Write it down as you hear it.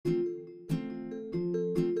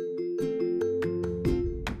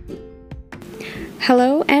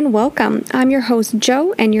Hello and welcome. I'm your host,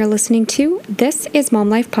 Joe, and you're listening to This is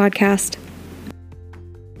Mom Life Podcast.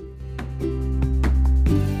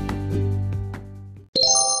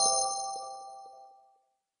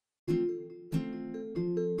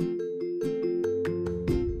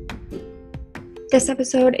 This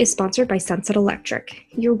episode is sponsored by Sunset Electric,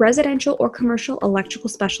 your residential or commercial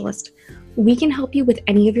electrical specialist. We can help you with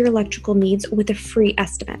any of your electrical needs with a free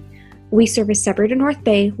estimate. We service Sudbury to North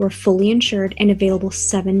Bay, we're fully insured and available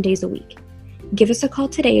 7 days a week. Give us a call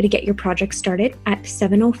today to get your project started at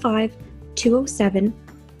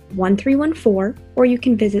 705-207-1314, or you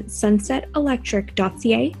can visit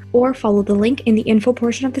sunsetelectric.ca or follow the link in the info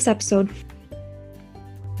portion of this episode.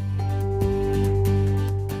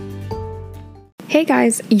 Hey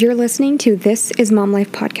guys, you're listening to This is Mom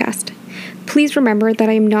Life Podcast. Please remember that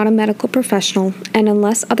I am not a medical professional, and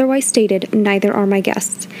unless otherwise stated, neither are my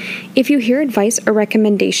guests. If you hear advice or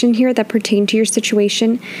recommendation here that pertain to your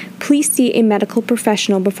situation, please see a medical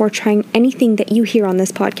professional before trying anything that you hear on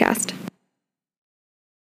this podcast.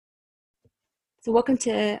 So welcome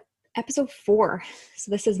to episode 4.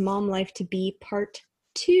 So this is Mom Life to Be part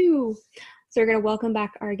 2. So we're going to welcome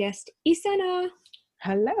back our guest, Isena.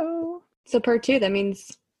 Hello. So part 2, that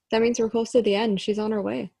means we're close to the end. She's on her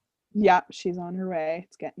way. Yeah, she's on her way.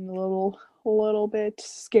 It's getting a little bit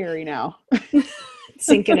scary now.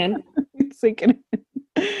 Sinking in. It's sinking in.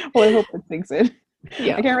 Well, I hope it sinks in.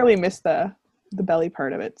 Yeah. I can't really miss the belly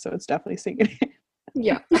part of it, so it's definitely sinking in.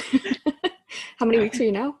 Yeah. How many weeks are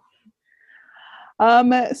you now?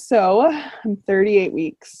 So I'm 38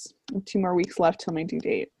 weeks. I have 2 more weeks left till my due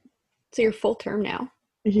date. So you're full term now.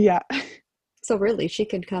 Yeah. So really, she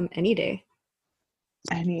could come any day.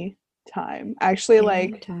 Any time. Actually,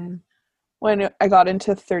 Anytime. when I got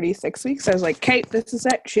into 36 weeks, I was like, Kate, this is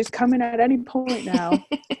it. She's coming at any point now.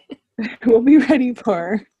 We'll be ready for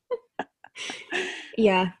her.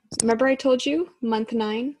 Yeah. Remember I told you month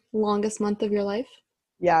 9, longest month of your life?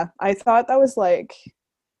 Yeah. I thought that was I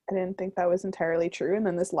didn't think that was entirely true. And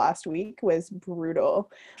then this last week was brutal.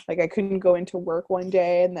 I couldn't go into work one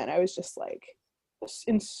day, and then I was just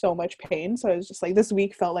in so much pain. So I was just this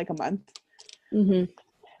week felt like a month. Mm-hmm.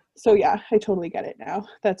 So yeah, I totally get it now.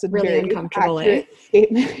 That's a really very uncomfortable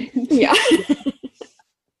statement. Yeah.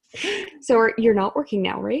 So you're not working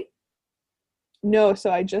now, right? No,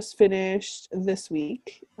 so I just finished this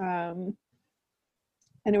week. And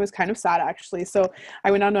it was kind of sad, actually. So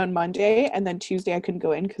I went on Monday, and then Tuesday I couldn't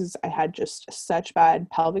go in because I had just such bad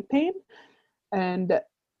pelvic pain. And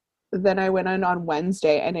then I went on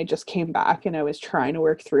Wednesday, and I just came back, and I was trying to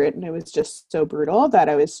work through it, and it was just so brutal that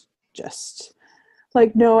I was just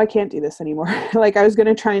no, I can't do this anymore. I was going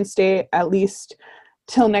to try and stay at least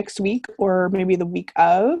till next week or maybe the week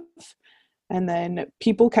of. And then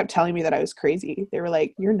people kept telling me that I was crazy. They were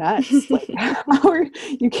like, you're nuts.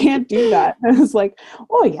 You can't do that. And I was like,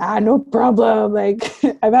 oh yeah, no problem.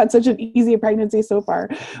 I've had such an easy pregnancy so far.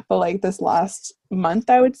 But this last month,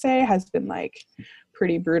 I would say, has been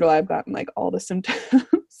pretty brutal. I've gotten all the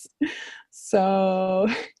symptoms. So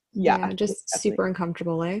yeah. Just super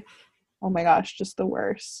uncomfortable, eh? Oh my gosh, just the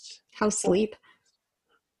worst. How's sleep?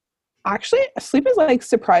 Actually, sleep is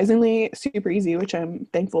surprisingly super easy, which I'm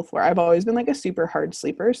thankful for. I've always been a super hard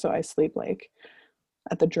sleeper, so I sleep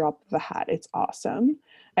at the drop of a hat. It's awesome.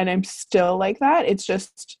 And I'm still like that. It's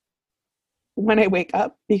just when I wake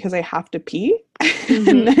up because I have to pee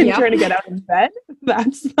and then trying to get out of bed,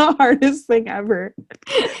 that's the hardest thing ever.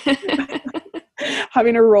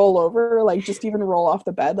 Having to roll over, just even roll off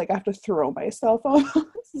the bed, I have to throw myself off.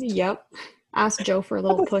 Yep. Ask Joe for a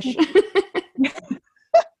little push.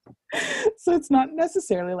 So it's not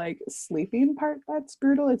necessarily sleeping part that's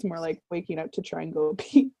brutal. It's more waking up to try and go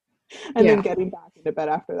pee and then getting back into bed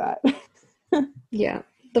after that. Yeah.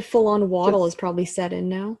 The full-on waddle is probably set in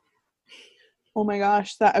now. Oh my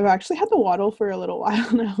gosh. I've actually had the waddle for a little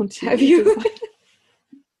while now too. Have you?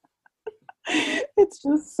 It's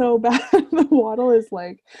just so bad. The waddle is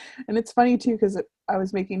and it's funny too because I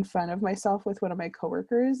was making fun of myself with one of my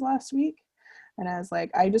coworkers last week, and I was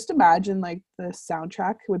I just imagine the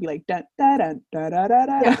soundtrack would be dun, da, dun, da, da, da,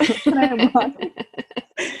 da,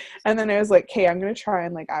 and then I was hey, I'm gonna try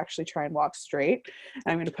and actually try and walk straight, and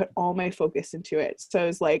I'm gonna put all my focus into it. So I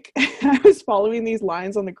was I was following these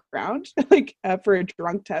lines on the ground for a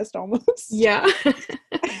drunk test almost. Yeah.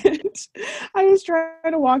 I was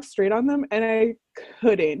trying to walk straight on them, and I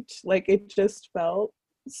couldn't. It just felt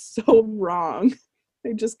so wrong.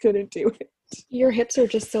 I just couldn't do it. Your hips are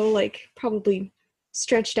just so probably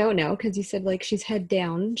stretched out now because you said she's head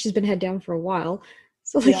down. She's been head down for a while.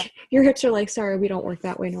 So like your hips are like, sorry, we don't work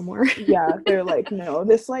that way no more. Yeah, they're like, no,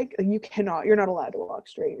 this like you're not allowed to walk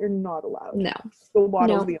straight. You're not allowed. No. The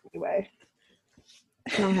waddle's the only way.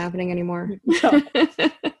 It's not happening anymore. No.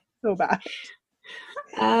 So bad.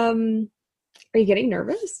 Are you getting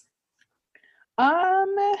nervous? I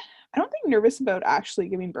don't think nervous about actually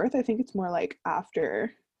giving birth. I think it's more like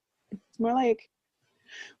after. It's more like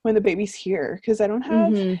when the baby's here, because I don't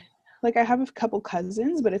have like I have a couple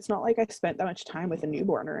cousins, but it's not like I spent that much time with a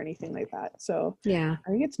newborn or anything like that. So yeah, I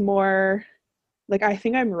think it's more like I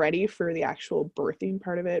think I'm ready for the actual birthing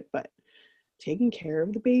part of it, but taking care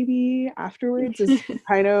of the baby afterwards is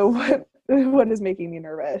kind of what is making me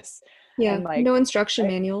nervous. Yeah, and like no instruction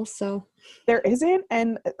manuals, so there isn't.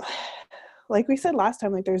 And like we said last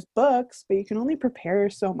time, like there's books, but you can only prepare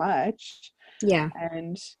so much. Yeah.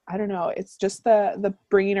 And I don't know, it's just the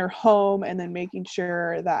bringing her home and then making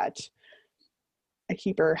sure that I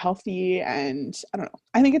keep her healthy. And I don't know,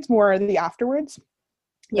 I think it's more the afterwards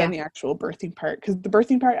than the actual birthing part, because the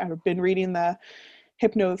birthing part, I've been reading the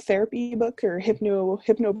hypnotherapy book or hypno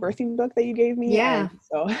birthing book that you gave me. Yeah. And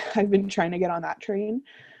so I've been trying to get on that train,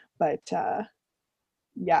 but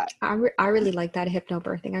yeah. I really like that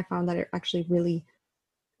hypnobirthing. I found that it actually really,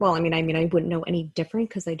 well, I mean, I wouldn't know any different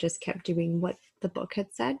because I just kept doing what the book had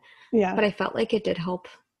said. Yeah. But I felt like it did help,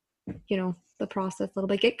 you know, the process a little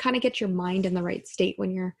bit. It kind of gets your mind in the right state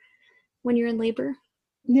when you're in labor.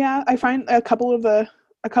 Yeah, I find a couple of the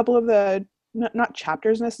not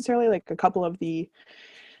chapters necessarily, like a couple of the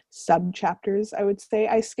sub chapters, I would say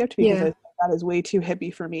I skipped because I thought that is way too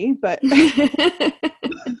hippie for me, but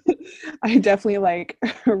I definitely like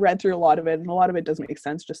read through a lot of it, and a lot of it does make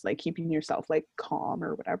sense, just like keeping yourself like calm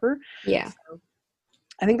or whatever. Yeah. So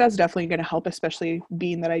I think that's definitely going to help, especially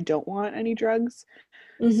being that I don't want any drugs.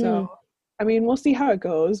 So, I mean, we'll see how it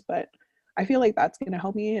goes, but I feel like that's going to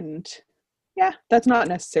help me. And yeah, that's not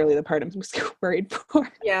necessarily the part I'm worried for.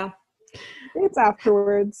 Yeah. It's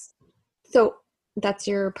afterwards. So that's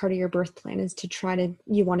your part of your birth plan, is to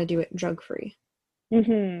you want to do it drug-free.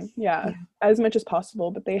 Yeah, as much as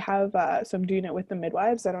possible. But they have, so I'm doing it with the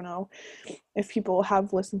midwives. I don't know if people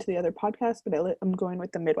have listened to the other podcast, but I'm going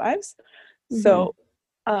with the midwives. So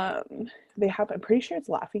they have, I'm pretty sure it's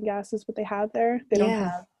laughing gas is what they have there. They don't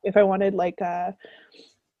have, if I wanted like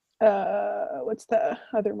what's the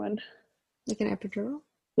other one? Like an epidural?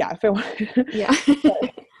 Yeah, if I wanted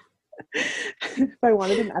if I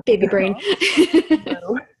wanted an epidural. Baby brain.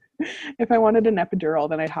 If I wanted an epidural,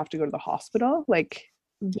 then I'd have to go to the hospital. Like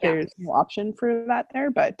there's no option for that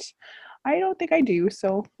there, but I don't think I do.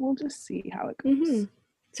 So we'll just see how it goes.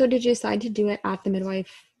 So did you decide to do it at the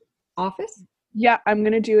midwife office? Yeah, I'm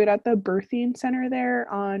going to do it at the birthing center there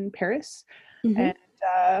on Paris. And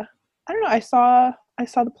I don't know, I saw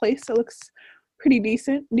the place. It looks pretty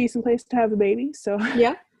decent place to have a baby. So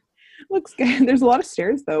yeah, looks good. There's a lot of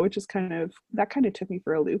stairs though, which is kind of took me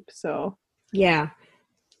for a loop. So yeah,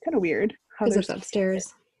 kind of weird because it's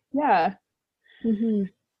upstairs. Yeah. So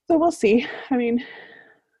we'll see. I mean,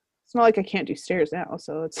 it's not like I can't do stairs now,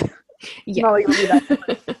 so it's not like it'll be that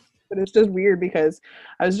different. But it's just weird because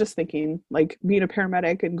I was just thinking, like, being a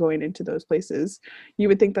paramedic and going into those places, you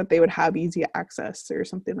would think that they would have easy access or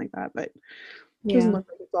something like that, but it doesn't look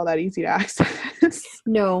like it's all that easy to access.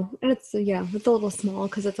 No, and it's a little small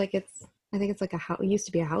because I think it's like a house. It used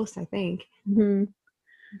to be a house, I think.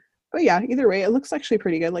 But yeah, either way, it looks actually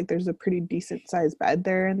pretty good. Like there's a pretty decent sized bed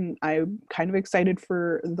there, and I'm kind of excited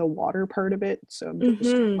for the water part of it. So I'm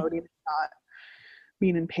just floating and not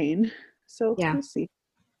being in pain. So we'll see.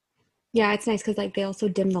 Yeah, it's nice because like they also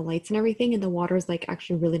dim the lights and everything, and the water is like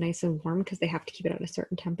actually really nice and warm because they have to keep it at a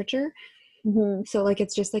certain temperature. So like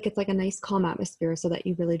it's like a nice calm atmosphere, so that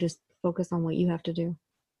you really just focus on what you have to do.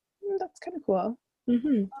 That's kind of cool.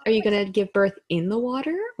 Are you gonna give birth in the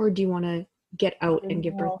water, or do you want to get out and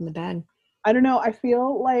give birth in the bed? I don't know. I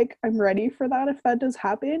feel like I'm ready for that if that does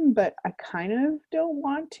happen, but I kind of don't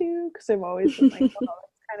want to because I've always been like, oh,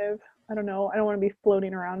 it's kind of, I don't know. I don't want to be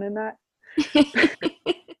floating around in that.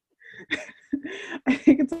 I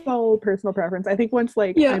think it's all personal preference. I think once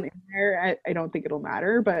like I'm in there, I don't think it'll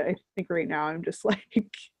matter, but I think right now I'm just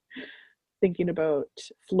like thinking about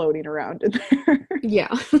floating around in there.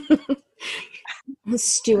 Yeah.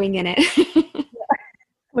 Stewing in it.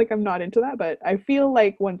 Like I'm not into that, but I feel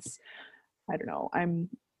like once, I don't know, I'm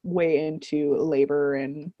way into labor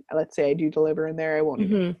and let's say I do deliver in there, I won't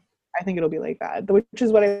even, I think it'll be like that, which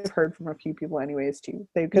is what I've heard from a few people anyways too,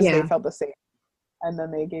 because they felt the same. And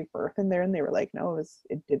then they gave birth in there and they were like, no,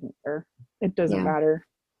 it didn't, or it doesn't matter.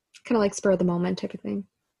 Kind of like spur of the moment type of thing.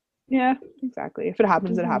 Yeah, exactly. If it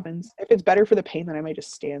happens, it happens. If it's better for the pain, then I might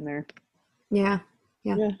just stay in there. Yeah.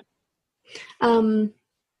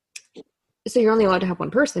 so you're only allowed to have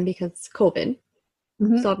one person because COVID.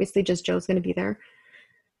 Mhm. So obviously just Joe's going to be there.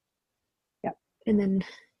 Yep. And then,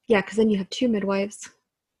 yeah, because then you have two midwives.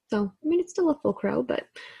 So, I mean, it's still a full crowd, but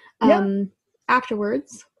Yeah.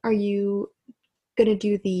 afterwards, are you going to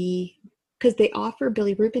do because they offer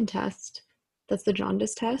bilirubin test. That's the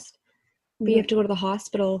jaundice test. But you Mhm. have to go to the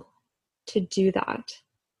hospital to do that.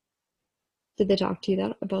 Did they talk to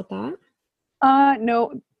you about that?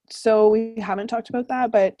 No. So we haven't talked about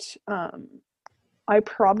that, but I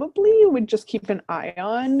probably would just keep an eye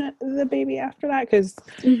on the baby after that because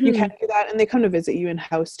you can Mm-hmm. do that, and they come to visit you in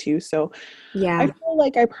house too. So I Yeah. feel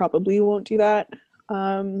like I probably won't do that.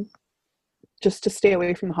 Um, just to stay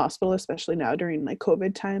away from the hospital, especially now during like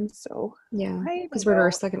COVID times. So Yeah. I Because don't we're in our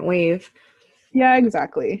know. second wave. Yeah,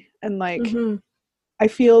 exactly. And like Mm-hmm. I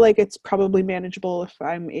feel like it's probably manageable if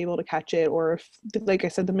I'm able to catch it, or if, like I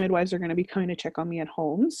said, the midwives are going to be coming to check on me at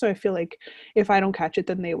home. So I feel like if I don't catch it,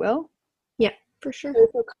 then they will. Yeah, for sure.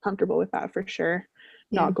 I feel comfortable with that for sure.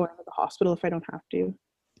 Yeah. Not going to the hospital if I don't have to.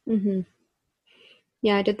 Mm-hmm.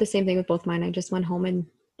 Yeah, I did the same thing with both mine. I just went home and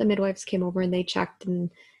the midwives came over and they checked, and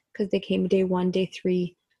because they came day 1, day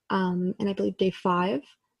 3, and I believe day 5.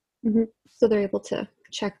 Hmm. So they're able to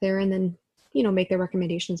check there and then, make their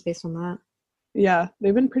recommendations based on that. Yeah,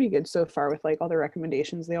 they've been pretty good so far with like all the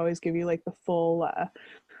recommendations. They always give you like the full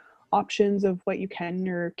options of what you can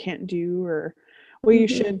or can't do, or what you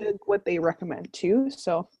Mm-hmm. should do, what they recommend too.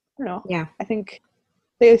 So I don't know. Yeah. I think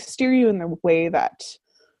they steer you in the way that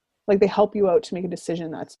like they help you out to make a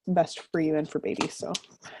decision that's best for you and for baby. So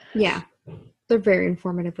Yeah. They're very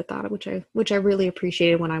informative with that, which I really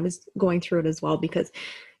appreciated when I was going through it as well, because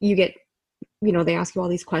you get, they ask you all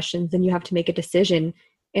these questions and you have to make a decision,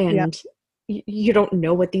 yeah. and you don't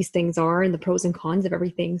know what these things are and the pros and cons of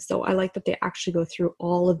everything. So I like that they actually go through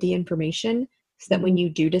all of the information so that when Hmm. you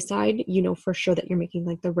do decide, you know for sure that you're making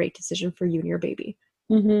like the right decision for you and your baby.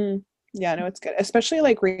 Hmm. Yeah, no, it's good, especially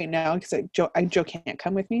like right now because Joe can't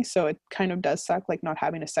come with me, so it kind of does suck like not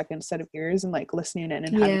having a second set of ears and like listening in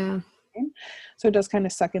and having. Yeah. So it does kind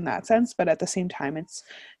of suck in that sense, but at the same time, it's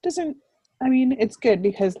doesn't. I mean, it's good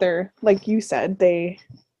because they're like you said, they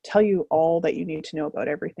tell you all that you need to know about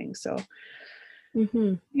everything. So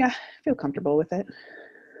Mm-hmm. yeah, I feel comfortable with it.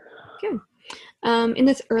 Good. In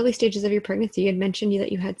this early stages of your pregnancy, you had mentioned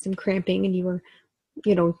that you had some cramping and you were,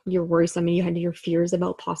 you're worrisome and you had your fears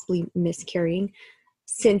about possibly miscarrying.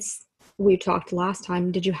 Since we talked last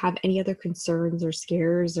time, did you have any other concerns or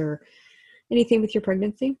scares or anything with your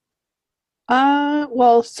pregnancy?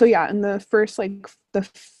 Well, so yeah, in the first like I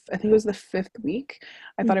think it was the 5th week,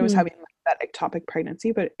 I thought I was Mm-hmm. having like, that ectopic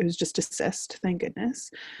pregnancy, but it was just a cyst, thank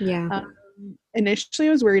goodness. Yeah. Um, Initially,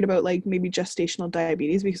 I was worried about like maybe gestational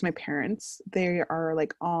diabetes because my parents, they are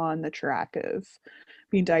like on the track of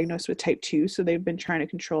being diagnosed with type 2, so they've been trying to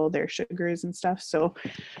control their sugars and stuff. So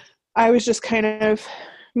I was just kind of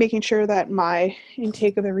making sure that my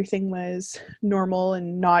intake of everything was normal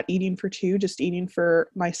and not eating for two, just eating for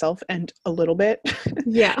myself and a little bit,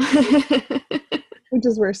 Yeah. which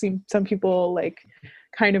is where some people like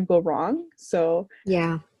kind of go wrong. So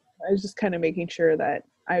Yeah. I was just kind of making sure that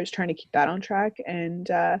I was trying to keep that on track. And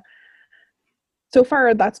so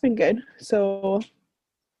far, that's been good. So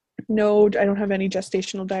no, I don't have any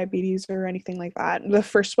gestational diabetes or anything like that. The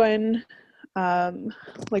first one,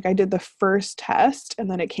 like I did the first test and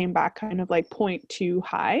then it came back kind of like 0.2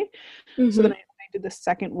 high. So then Mm-hmm. I did the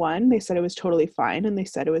second one. They said it was totally fine. And they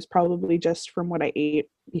said it was probably just from what I ate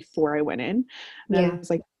before I went in. And I Yeah. was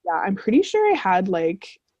like, yeah, I'm pretty sure I had like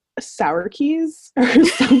sour keys or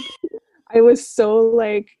something. I was so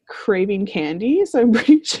like craving candy. So I'm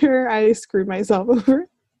pretty sure I screwed myself over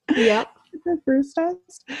Yep. the first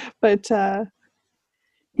test. But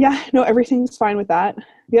yeah, no, everything's fine with that.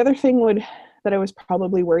 The other thing that I was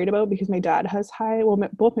probably worried about because my dad has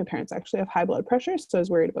both my parents actually have high blood pressure, so I was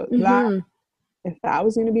worried about that Mm-hmm. if that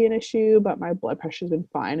was going to be an issue. But my blood pressure's been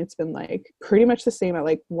fine. It's been like pretty much the same at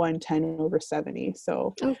like 110/70.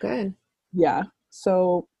 So Oh, good. yeah,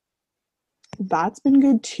 so that's been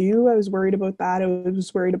good too. I was worried about that. I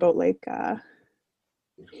was worried about like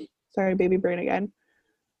sorry, baby brain again.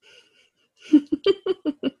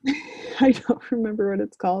 I don't remember what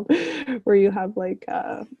it's called, where you have like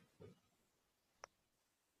oh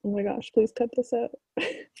my gosh, please cut this out.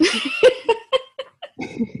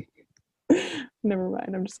 Never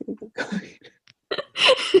mind, I'm just gonna keep going.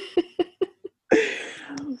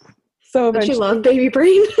 So Don't you love eventually, baby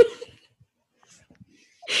brain?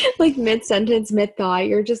 Like mid sentence, mid thought,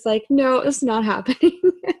 you're just like, no, it's not happening.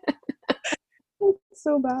 it's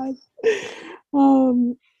so bad.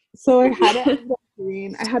 So I had it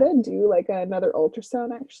I had to do like another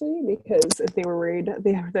ultrasound actually because they were worried.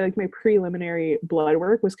 They have like my preliminary blood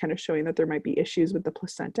work was kind of showing that there might be issues with the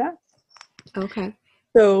placenta. Okay.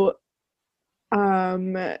 So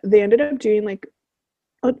they ended up doing like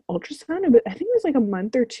an ultrasound, but I think it was like a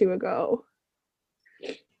month or two ago.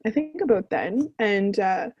 I think about then. And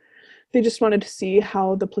they just wanted to see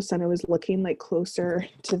how the placenta was looking like closer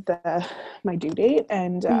to my due date.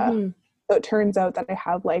 And so it turns out that I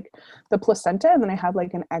have like the placenta and then I have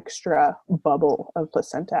like an extra bubble of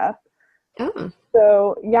placenta. Oh.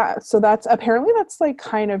 So yeah, so that's like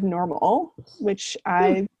kind of normal, which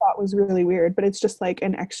I thought was really weird, but it's just like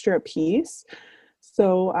an extra piece.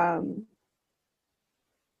 So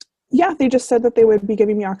yeah, they just said that they would be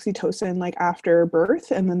giving me oxytocin like after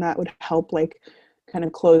birth, and then that would help like kind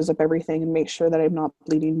of close up everything and make sure that I'm not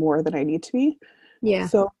bleeding more than I need to be. Yeah.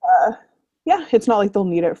 So yeah, it's not like they'll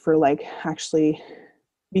need it for like actually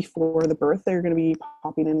before the birth. They're going to be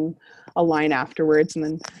popping in a line afterwards and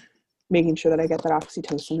then making sure that I get that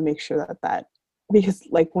oxytocin to make sure that because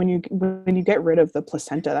like when you get rid of the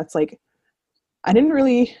placenta, that's like I didn't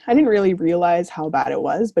really realize how bad it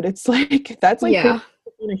was, but it's like that's like a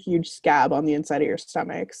huge scab on the inside of your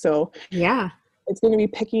stomach. So yeah, it's going to be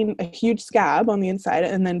picking a huge scab on the inside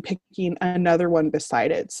and then picking another one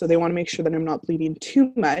beside it. So they want to make sure that I'm not bleeding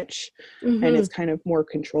too much and it's kind of more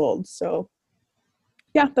controlled. So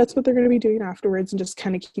yeah, that's what they're going to be doing afterwards and just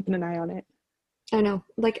kind of keeping an eye on it. I know.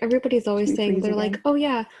 Like everybody's always saying, they're like, oh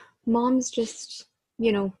yeah, moms just,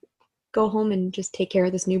 go home and just take care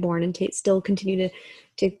of this newborn and still continue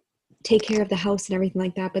to take care of the house and everything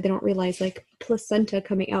like that. But they don't realize like placenta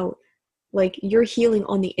coming out, like you're healing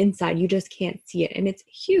on the inside. You just can't see it. And it's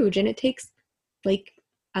huge. And it takes like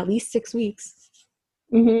at least 6 weeks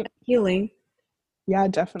healing. Yeah,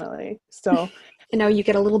 definitely. So, and now you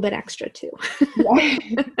get a little bit extra too.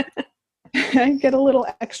 I get a little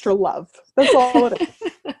extra love. That's all it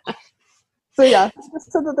is. So yeah,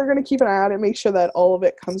 just so that they're going to keep an eye on it, make sure that all of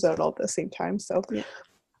it comes out all at the same time. So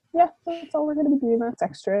yeah, that's all we're going to be doing. That's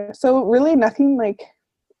extra. So really nothing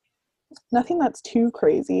that's too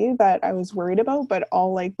crazy that I was worried about, but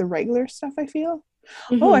all like the regular stuff I feel.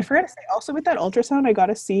 Oh, I forgot to say also with that ultrasound, I got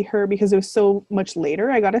to see her because it was so much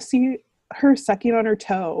later. I got to see her sucking on her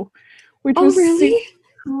toe, which was really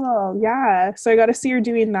cool. Yeah. So I got to see her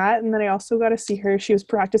doing that. And then I also got to see her, she was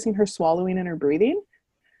practicing her swallowing and her breathing.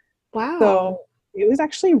 Wow. So it was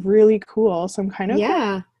actually really cool. So I'm kind of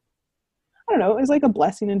I don't know, it was like a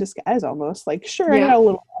blessing in disguise almost. Like, sure, I got a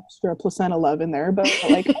little extra placenta love in there, but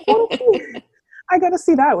like I got to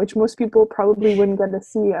see that, which most people probably wouldn't get to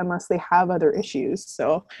see unless they have other issues.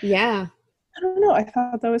 So yeah, I don't know. I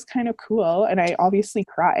thought that was kind of cool. And I obviously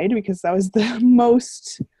cried because that was the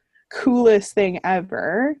most coolest thing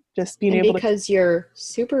ever. Just being able because you're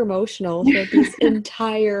super emotional for this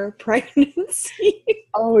entire pregnancy.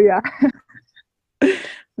 Oh yeah.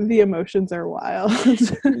 The emotions are wild.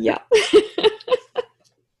 Yeah.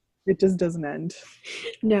 It just doesn't end.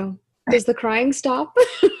 No. Does the crying stop?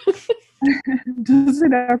 Does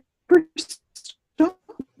it ever stop?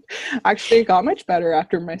 Actually, it got much better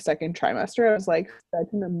after my second trimester. I was like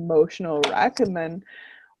such an emotional wreck. And then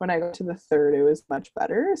when I got to the third, it was much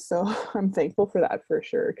better. So I'm thankful for that for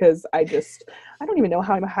sure. Because I don't even know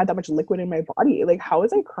how I had that much liquid in my body. Like, how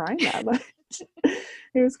was I crying that much?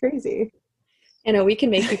 It was crazy. I know, we can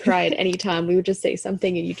make you cry at any time. We would just say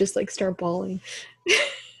something and you just like start bawling.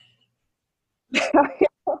 It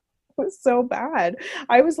was so bad.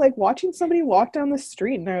 I was like watching somebody walk down the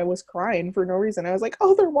street and I was crying for no reason. I was like,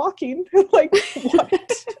 oh, they're walking. Like,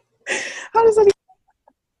 what? How does that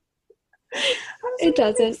It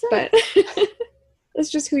doesn't, but it's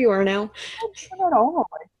just who you are now. Not at all.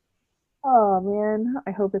 Oh man,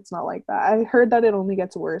 I hope it's not like that. I heard that it only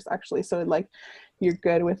gets worse actually. So like you're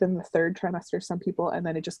good within the third trimester, some people, and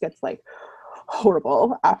then it just gets like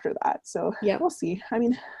horrible after that. So yeah, we'll see. I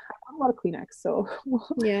mean, I have a lot of Kleenex, so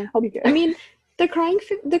yeah, I'll be good. I mean, the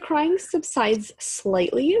crying subsides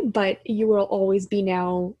slightly, but you will always be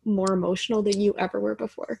now more emotional than you ever were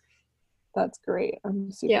before. That's great.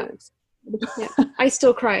 I'm super excited. Yeah. I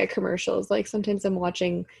still cry at commercials. Like sometimes I'm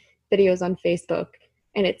watching videos on Facebook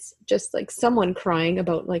and it's just like someone crying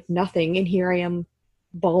about like nothing, and here I am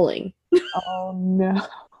bawling. Oh no.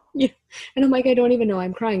 Yeah. And I'm like, I don't even know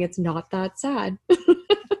I'm crying. It's not that sad.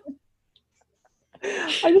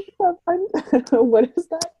 I just have what is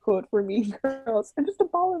that quote for Mean Girls? I'm just a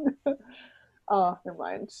ball in the oh, never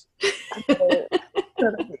mind.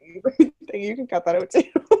 You can cut that out too.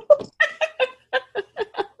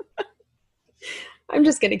 I'm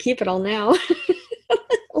just gonna keep it all now.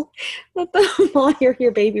 Let them all hear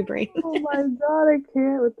your baby brain. Oh my god, I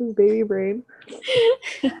can't with this baby brain.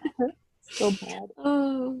 So bad.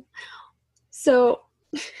 Oh, so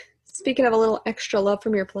speaking of a little extra love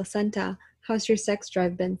from your placenta, how's your sex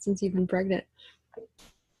drive been since you've been pregnant?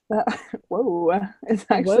 Uh, whoa, it's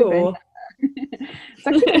actually been Whoa. it's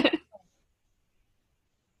actually been,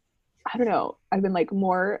 I don't know. I've been like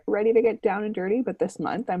more ready to get down and dirty, but this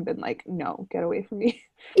month I've been like, no, get away from me.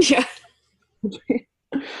 Yeah.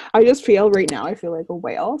 I just feel right now, I feel like a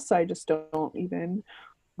whale, so I just don't even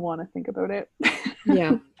want to think about it.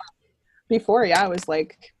 Yeah. Before, yeah, I was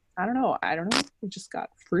like, I don't know. It just got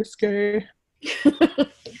frisky.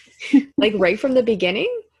 Like right from the beginning?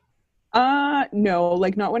 No,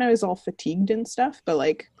 like not when I was all fatigued and stuff, but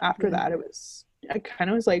like after Yeah. that, I kind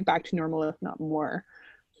of was like back to normal, if not more.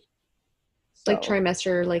 Like So,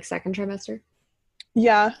 trimester, like second trimester?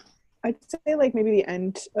 yeah, I'd say like maybe the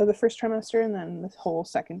end of the first trimester and then the whole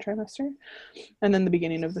second trimester and then the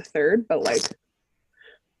beginning of the third. But like,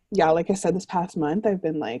 yeah, like I said, this past month, I've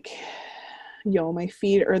been like, yo, my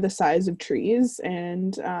feet are the size of trees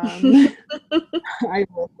and I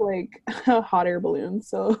look like a hot air balloon.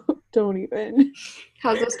 So don't even.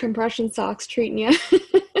 How's those compression socks treating you?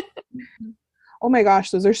 Oh my gosh,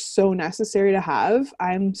 those are so necessary to have.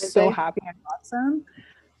 I'm Did so they? happy I got some.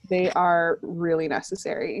 They are really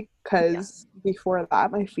necessary Yeah. because before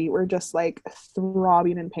that, my feet were just like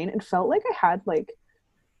throbbing in pain. It felt like I had like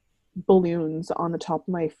balloons on the top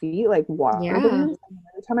of my feet, like water Yeah. balloons. And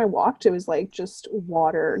every time I walked, it was like just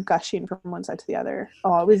water gushing from one side to the other.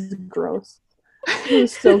 Oh, it was gross. It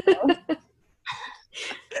was so gross. The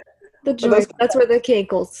But joy. those, That's where the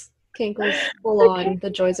cankles full on the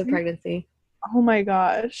joys of pregnancy. oh my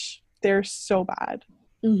gosh, they're so bad.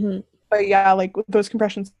 Mm-hmm. But yeah, like those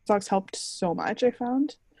compression socks helped so much, I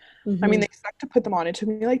found. I mean, Mm-hmm. they suck to put them on. It took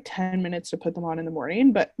me like 10 minutes to put them on in the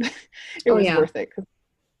morning, but it Oh was yeah. worth it.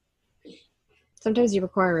 Sometimes you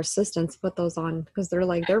require assistance to put those on because they're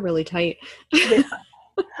really tight. They,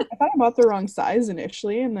 I thought I bought the wrong size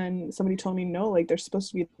initially, and then somebody told me no, like they're supposed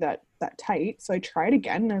to be that tight. So I tried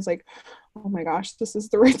again, and I was like, oh my gosh, this is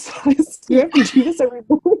the right size. Do I have to do this every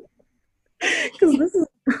morning? Because this is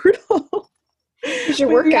brutal. It's your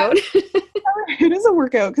But yeah, workout. it is a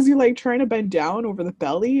workout because you're like trying to bend down over the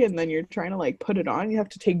belly and then you're trying to like put it on. You have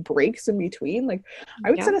to take breaks in between. Like I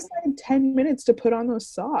would Yeah. set aside 10 minutes to put on those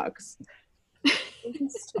socks.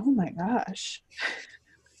 Just, oh my gosh.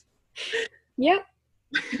 Yep.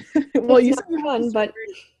 Well, It's you not said you have to fun, start but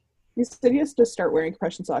wearing, you said you have to start wearing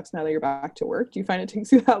compression socks now that you're back to work. Do you find it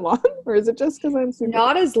takes you that long, or is it just because I'm super?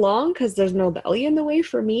 not as long because there's no belly in the way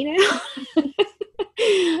for me now.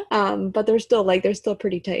 But they're still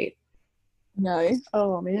pretty tight. Yeah.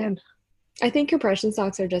 Oh Yeah. man. I think compression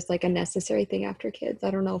socks are just like a necessary thing after kids.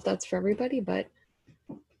 I don't know if that's for everybody, but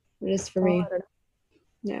it is for Oh, me.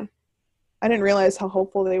 Yeah. I didn't realize how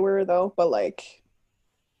helpful they were though, but like,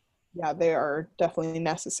 yeah, they are definitely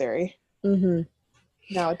necessary Mm-hmm.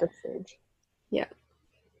 now at this stage. Yeah.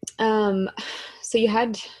 Um, so you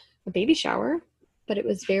had a baby shower, but it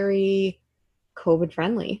was very COVID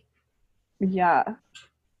friendly. Yeah,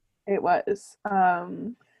 it was.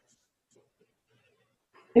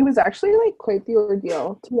 It was actually like quite the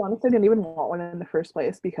ordeal. To be honest, I didn't even want one in the first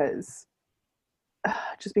place because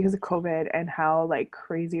just because of COVID and how like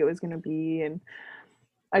crazy it was going to be, and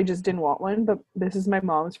I just didn't want one. But this is my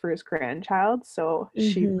mom's first grandchild, so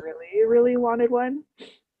she Mm-hmm. really, really wanted one.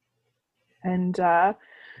 And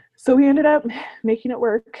so we ended up making it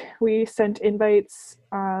work. We sent invites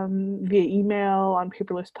via email on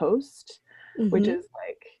paperless post, which Mm-hmm. is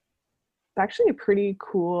like it's actually a pretty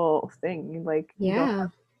cool thing. Like you Yeah.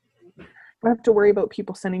 don't have to worry about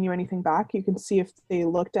people sending you anything back. You can see if they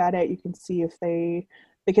looked at it. You can see if they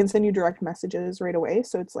can send you direct messages right away.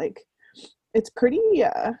 So it's like it's pretty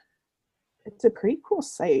it's a pretty cool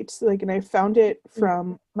site. Like, and I found it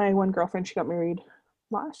from my one girlfriend. She got married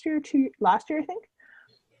last year I think,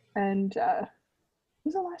 and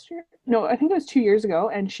was it last year? No, I think it was 2 years ago,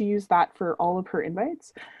 and she used that for all of her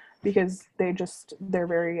invites because they're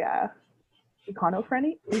very Mm-hmm. econo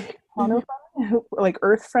friendly, like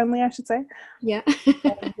earth friendly, I should say. Yeah.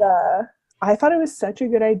 And I thought it was such a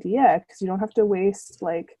good idea because you don't have to waste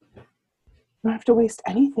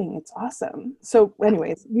anything. It's awesome. So,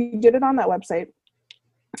 anyways, we did it on that website,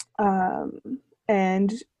 um,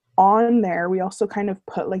 and on there we also kind of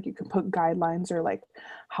put like you can put guidelines or like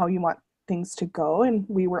how you want things to go, and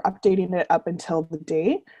we were updating it up until the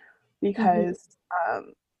day Mm-hmm. because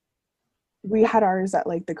we had ours at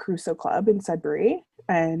like the Crusoe Club in Sudbury,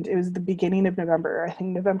 and it was the beginning of November. I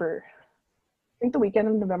think the weekend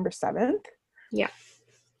of November 7th. Yeah.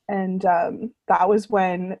 And that was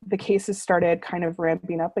when the cases started kind of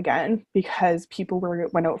ramping up again because people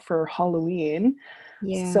went out for Halloween.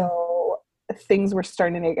 Yeah. So things were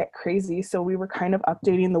starting to get crazy. So we were kind of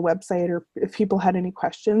updating the website, or if people had any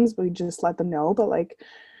questions, we just let them know. But like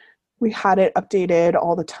we had it updated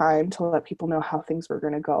all the time to let people know how things were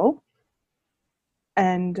going to go.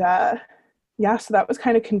 And yeah, so that was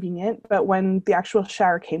kind of convenient. But when the actual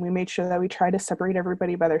shower came, we made sure that we tried to separate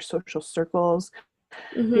everybody by their social circles.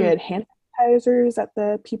 We Mm-hmm. had hand sanitizers at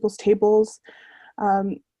the people's tables.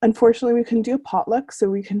 Unfortunately, we couldn't do a potluck, so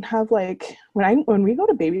we can have like when we go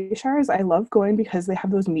to baby showers, I love going because they have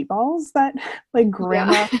those meatballs that like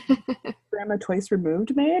Yeah. grandma twice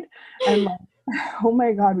removed made, and like oh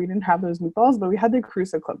my god, we didn't have those meatballs, but we had the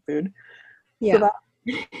Crusoe Club food, so Yeah. that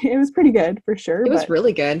it was pretty good for sure. It was But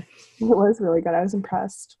really good. it was really good. I was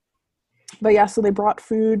impressed. But yeah, so they brought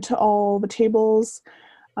food to all the tables.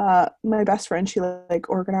 My best friend, she like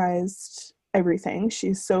organized everything.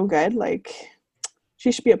 She's so good. Like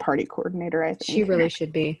she should be a party coordinator, I She think. really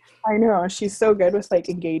should be. I know she's so good with like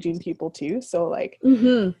engaging people too. So like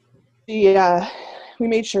Mm-hmm. yeah, we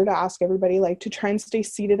made sure to ask everybody like to try and stay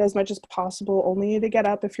seated as much as possible, only to get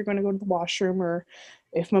up if you're going to go to the washroom or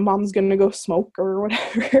if my mom's going to go smoke or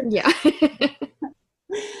whatever. Yeah.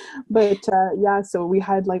 But yeah, so we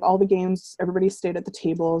had like all the games, everybody stayed at the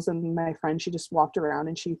tables, and my friend, she just walked around,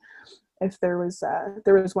 and she, if there was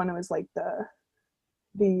one, it was like the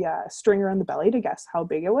string around the belly to guess how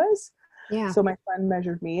big it was. Yeah. So my friend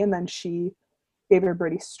measured me, and then she gave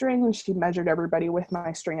everybody string, and she measured everybody with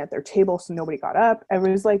my string at their table, so nobody got up. It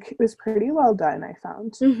was pretty well done, I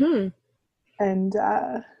found. Mm-hmm. And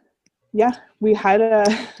yeah, we had a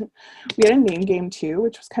we had a name game too,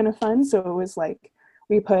 which was kind of fun. So it was like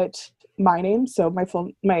we put my name, so my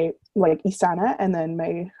like Isana, and then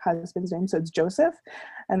my husband's name, so it's Joseph.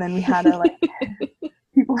 And then we had a like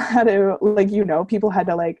people had to like people had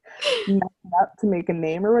to like mess it up to make a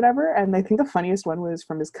name or whatever. And I think the funniest one was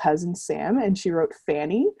from his cousin Sam, and she wrote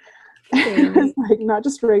Fanny. It was like not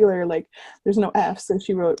just regular, like there's no F, so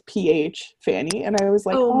she wrote PH Fanny, and I was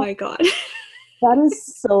like, Oh oh, my God. that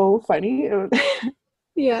is so funny.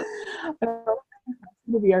 Yeah. I don't know if it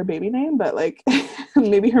would be our baby name, but like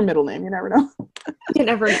maybe her middle name, you never know. You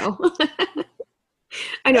never know.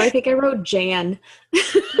 I know. I think I wrote Jan.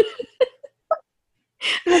 I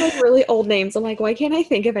had like really old names. I'm like, why can't I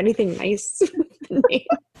think of anything nice with the name?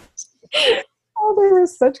 Oh, they were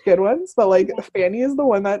such good ones, but like Fanny is the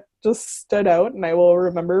one that just stood out, and I will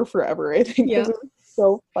remember forever, I think, because Yeah. it was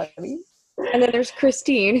so funny. And then there's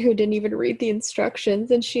Christine, who didn't even read the instructions,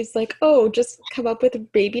 and she's like, oh, just come up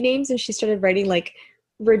with baby names. And she started writing like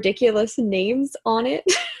ridiculous names on it.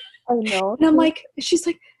 I know. And I'm like, she's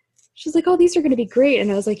like, oh, these are going to be great.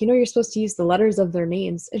 And I was like, you're supposed to use the letters of their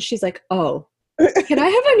names. And she's like, oh, can I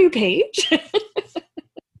have a new page?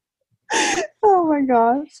 Oh my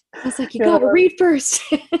gosh. I was like, you Yeah, gotta read first.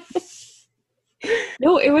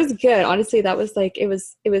 No, it was good. Honestly, that was like, it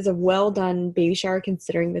was a well done baby shower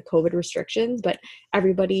considering the COVID restrictions, but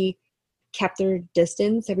everybody kept their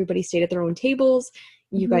distance. Everybody stayed at their own tables.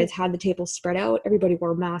 You mhm. guys had the table spread out. Everybody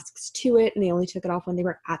wore masks to it, and they only took it off when they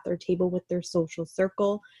were at their table with their social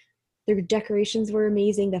circle. Their decorations were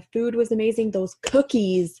amazing. The food was amazing. Those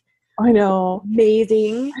cookies, I know.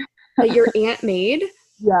 amazing, that your aunt made.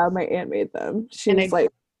 Yeah, my aunt made them. And I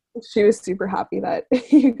She was super happy that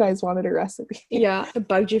you guys wanted a recipe. Yeah, I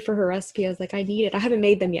bugged you for her recipe. I was like, I need it. I haven't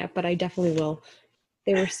made them yet, but I definitely will.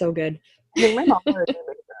 They were so good. I think my mom already made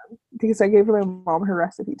them because I gave my mom her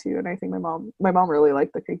recipe too, and I think my mom really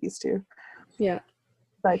liked the cookies too. Yeah.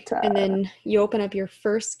 But And then you open up your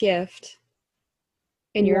first gift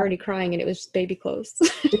and you're yeah, already crying, and it was just baby clothes.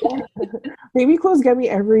 baby clothes get me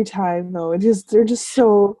every time though. They're just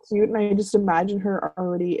so cute, and I just imagine her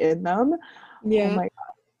already in them. Oh Yeah. my god!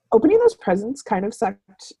 Opening those presents kind of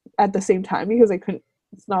sucked at the same time because I couldn't.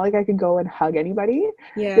 It's not like I could go and hug anybody.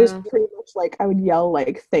 It was Yeah. pretty much like I would yell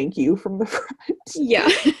like "thank you" from the front. Yeah.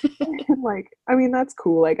 And like, I mean, that's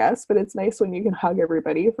cool, I guess, but it's nice when you can hug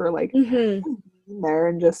everybody for like Hmm. being there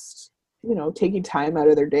and just, taking time out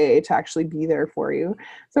of their day to actually be there for you.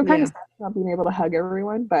 So kind of Yeah. sad not being able to hug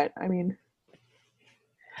everyone, but I mean,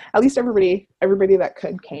 at least everybody that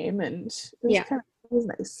could came, and Yeah. it was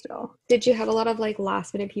nice still. Did you have a lot of like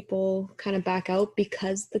last minute people kind of back out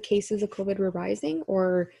because the cases of COVID were rising,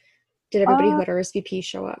 or did everybody who Uh, had RSVP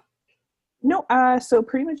show up? no, so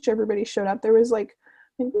pretty much everybody showed up. There was like,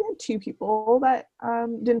 I think we had two people that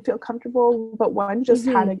didn't feel comfortable, but one just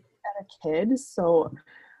had Hmm. a kid, so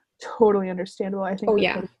totally understandable. Oh,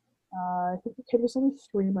 yeah. I think the kid was only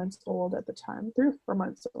 3 months old at the time, 3 or 4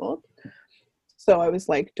 months old. So I was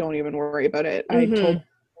like, don't even worry about it. I told Hmm. him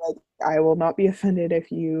like, I will not be offended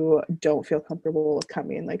if you don't feel comfortable with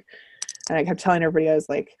coming. Like, and I kept telling everybody, I was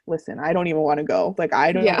like, listen, I don't even want to go. Like,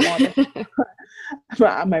 I don't Yeah. want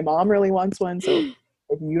to. My mom really wants one. So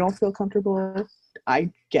if you don't feel comfortable,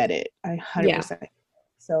 I get it. I Yeah. 100%.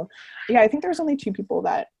 So yeah, I think there's only 2 people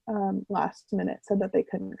that last minute said that they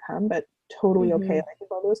couldn't come, but totally okay. Mm-hmm. Like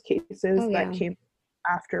with all those cases Oh that yeah. came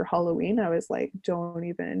after Halloween, I was like, don't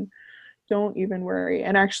even worry.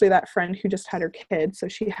 And actually that friend who just had her kid, so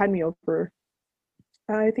she had me over,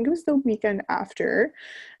 I think it was the weekend after,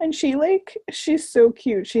 and she's so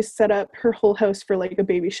cute. She set up her whole house for like a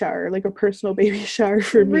baby shower, like a personal baby shower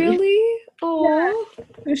for me. Really? Yeah. Oh.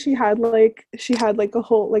 So she had like a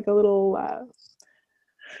whole, like a little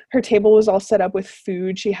her table was all set up with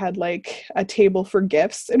food. She had like a table for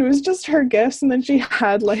gifts, and it was just her gifts, and then she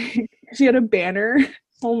had a banner.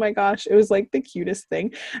 Oh my gosh, it was like the cutest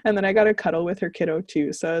thing. And then I got a cuddle with her kiddo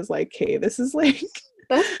too. So I was like, hey, this is like,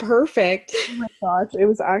 That's perfect. oh my gosh, it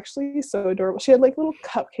was actually so adorable. She had like little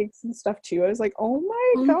cupcakes and stuff too. I was like, oh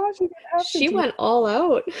my Um, gosh, you didn't have to she do. went all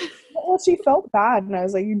out. Well, she felt bad, and I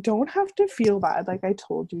was like, you don't have to feel bad. Like I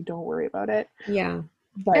told you, don't worry about it. Yeah.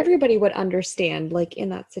 But Everybody would understand, like, in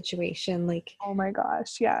that situation. Like, oh my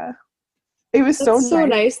gosh, yeah, it was so that's so nice.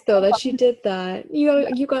 nice though that she did that.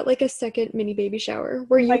 You got like a second mini baby shower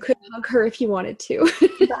where you Like could hug her if you wanted to.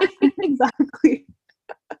 exactly.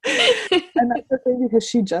 And that's the thing, because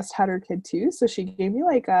she just had her kid too, so she gave me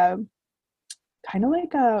like a kind of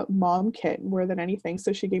like a mom kit more than anything.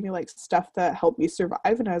 So she gave me like stuff that helped me survive,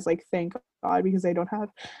 and I was like, thank God, because I don't have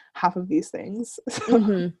half of these things.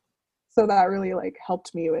 Mm-hmm. So that really like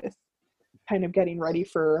helped me with kind of getting ready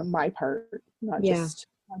for my part, not Yeah. just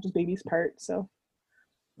baby's part. So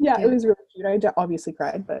yeah, it Yeah. was really cute. Obviously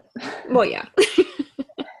cried, but Well, yeah.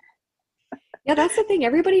 Yeah, that's the thing.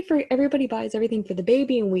 Everybody buys everything for the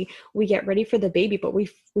baby, and we get ready for the baby, but we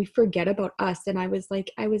forget about us. And I was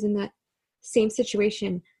in that same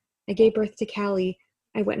situation. I gave birth to Callie.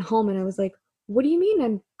 I went home and I was like, "What do you mean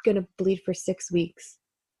I'm gonna bleed for 6 weeks?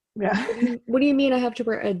 yeah. What do you mean I have to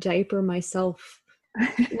wear a diaper myself?"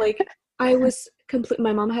 Like I was complete.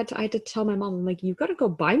 I had to tell my mom, I'm like, "You got to go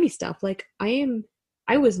buy me stuff." Like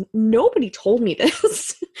nobody told me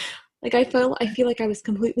this. Like I feel like I was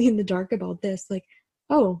completely in the dark about this. Like,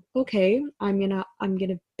 oh, okay, I'm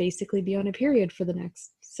gonna basically be on a period for the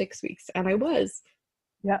next 6 weeks. And I was.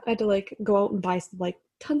 Yeah. I had to like go out and buy like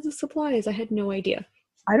tons of supplies. I had no idea.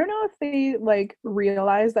 I don't know if they like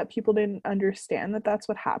realized that people didn't understand that that's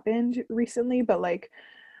what happened recently, but like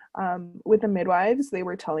with the midwives, they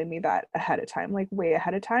were telling me that ahead of time, like way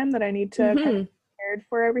ahead of time, that I need to kind of Mm-hmm. be prepared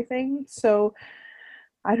for everything. So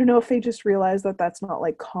I don't know if they just realized that that's not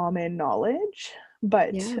like common knowledge,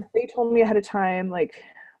 but Yeah. they told me ahead of time. Like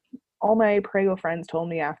all my prego friends told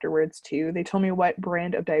me afterwards too. They told me what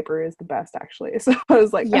brand of diaper is the best actually. So I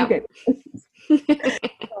was like, Yeah. okay. So,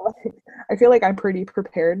 like, I feel like I'm pretty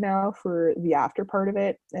prepared now for the after part of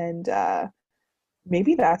it, and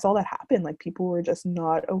maybe that's all that happened. Like people were just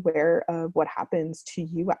not aware of what happens to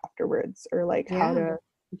you afterwards, or like how Yeah. to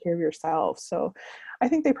take care of yourself. So I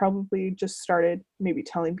think they probably just started maybe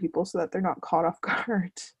telling people so that they're not caught off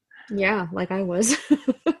guard. Yeah, like I was.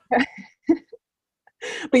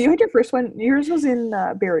 But you had your first one. Yours was in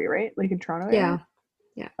Barrie, right? Like in Toronto area. Yeah.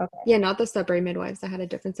 Yeah. Okay. Yeah, not the Sudbury midwives. I had a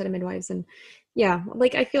different set of midwives. And yeah,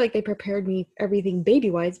 like I feel like they prepared me everything baby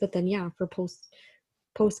wise, but then yeah, for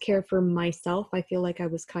post care for myself, I feel like I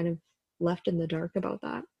was kind of left in the dark about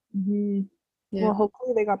that. Hmm. Yeah. Well,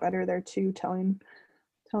 hopefully they got better there too, telling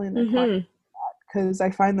their clients, Mm-hmm. because I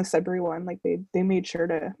find the Sudbury one, like they made sure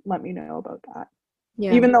to let me know about that,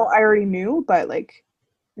 Yeah. even though I already knew. But like,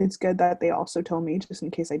 it's good that they also told me just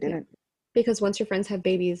in case I Yeah. didn't. Because once your friends have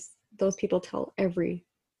babies, those people tell every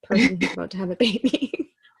person who's about to have a baby.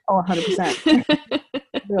 Oh, 100%.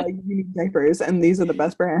 They're like, you need diapers, and these are the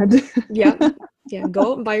best brand. Yeah. Yeah.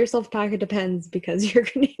 Go out and buy yourself a pack of Depends because you're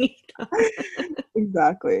gonna need them.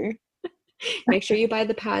 Exactly. Make sure you buy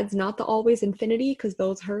the pads, not the Always Infinity, because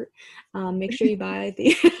those hurt. Make sure you buy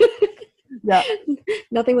the Yeah.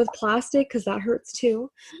 nothing with plastic, because that hurts too.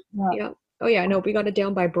 Yeah. Yeah. Oh yeah, no, we got it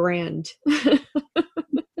down by brand.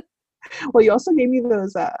 Well, you also gave me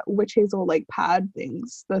those witch hazel like pad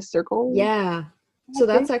things, the circle Yeah. So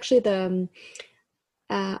thing. that's actually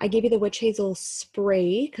I gave you the witch hazel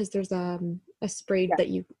spray because there's a spray Yeah. that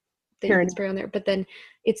you can Period. spray on there, but then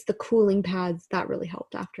it's the cooling pads that really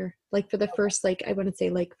helped after. Like for the first, like I wouldn't say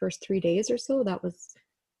like first 3 days or so, that was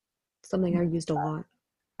something I used a lot.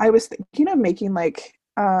 I was thinking of making like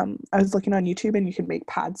I was looking on YouTube, and you could make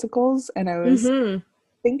padsicles, and I was Mm-hmm.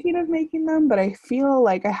 thinking of making them, but I feel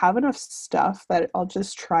like I have enough stuff that I'll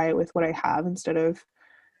just try it with what I have instead of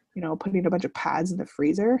putting a bunch of pads in the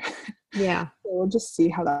freezer. Yeah. So we'll just see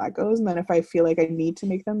how that goes. And then if I feel like I need to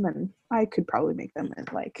make them, then I could probably make them.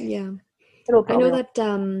 And like, Yeah. it'll I know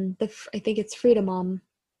probably. that I think it's Freedom Mom,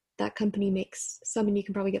 that company makes some, and you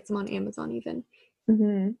can probably get some on Amazon even.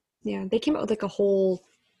 Mhm. Yeah, they came out with like a whole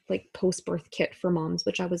like post-birth kit for moms,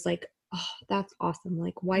 which I was like, oh, that's awesome.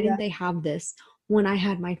 Like, why Yeah. didn't they have this when I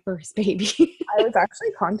had my first baby? I was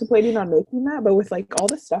actually contemplating on making that, but with like all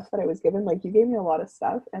the stuff that I was given, like you gave me a lot of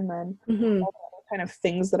stuff, and then Hmm. all the other kind of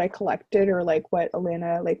things that I collected, or like what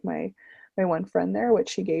Elena, like my one friend there, what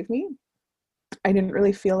she gave me, I didn't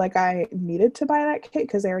really feel like I needed to buy that kit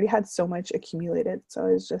because I already had so much accumulated. So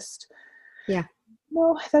I was just, Yeah.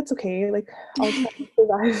 no, that's okay. Like I'll try to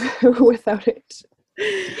survive without it.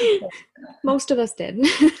 Most of us did.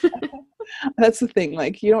 That's the thing.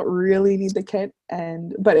 Like you don't really need the kit,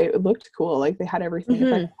 but it looked cool. Like they had everything. If I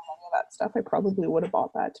Hmm. didn't have any of that stuff, I probably would have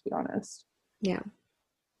bought that, to be honest. Yeah.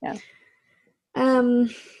 Yeah. Um,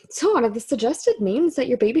 so out of the suggested names at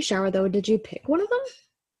your baby shower though, did you pick one of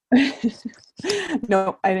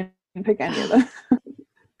No, I didn't pick any of them? them.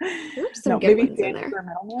 There were some No, good maybe ones in Danny there. for a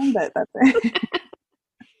middleman, but that's it.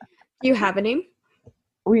 Do you have a name?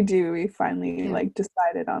 We do. We finally Yeah. like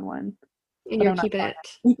decided on one, And but you're I'm not keeping it.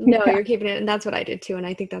 telling you. No, Yeah. you're keeping it, and that's what I did too. And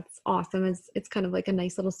I think that's awesome. It's kind of like a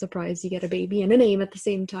nice little surprise. You get a baby and a name at the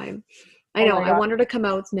same time. I Oh know. my I god. want her to come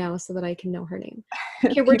out now so that I can know her name.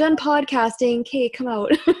 Okay, we're done People podcasting. Okay, come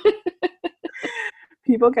out.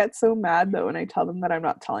 people get so mad though when I tell them that I'm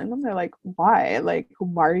not telling them. They're like, "Why? Like,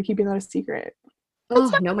 why are you keeping that a secret?" It's Oh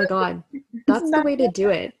not. no, my God, It's that's the not. way to do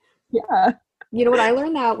it. Yeah. You know what? I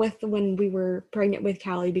learned that with when we were pregnant with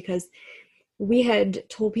Callie because we had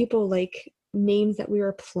told people like names that we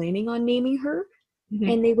were planning on naming her.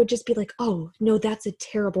 Mhm. And they would just be like, oh, no, that's a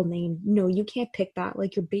terrible name. No, you can't pick that.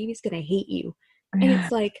 Like, your baby's going to hate you. And Yeah.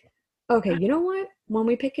 it's like, okay, you know what? When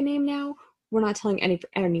we pick a name now, we're not telling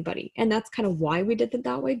anybody. And that's kind of why we did it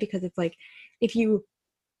that way, because it's like, if you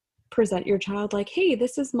present your child like, hey,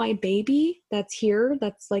 this is my baby that's here,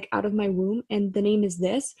 that's like out of my womb, and the name is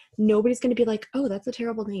this, nobody's going to be like, oh, that's a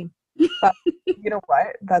terrible name. But you know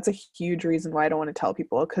what? That's a huge reason why I don't want to tell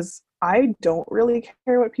people, because I don't really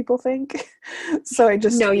care what people think. So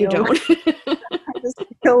No, you don't. I just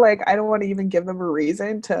feel like I don't want to even give them a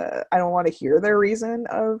reason to, I don't want to hear their reason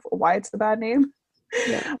of why it's a bad name.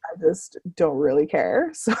 Yeah. I just don't really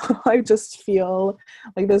care. So I just feel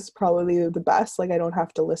like this is probably the best. Like I don't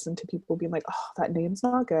have to listen to people being like, oh, that name's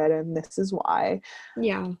not good and this is why.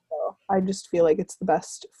 Yeah. So I just feel like it's the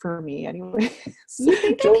best for me anyways. You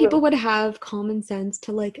think that Joe people really, would have common sense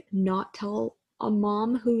to like not tell a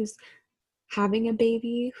mom who's having a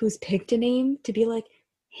baby who's picked a name to be like,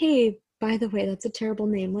 hey, by the way, that's a terrible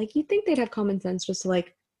name. Like, you'd think they'd have common sense just to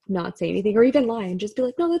like not say anything or even lie and just be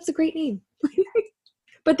like, no, that's a great name.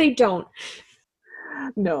 But they don't.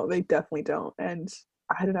 no, they definitely don't. And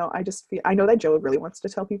I don't know. I just feel, I know that Joe really wants to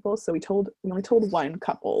tell people. So we only told one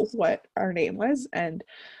couple what our name was. And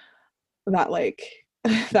that like,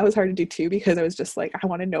 that was hard to do too, because I was just like, I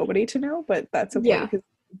wanted nobody to know, but that's okay Yeah. because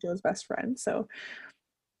Joe's best friend. So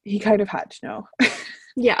he kind of had to know.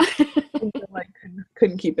 Yeah. And then, like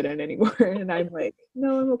couldn't keep it in anymore. And I'm like,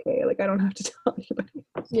 no, I'm okay. Like I don't have to tell anybody.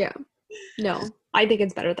 Yeah. No, I think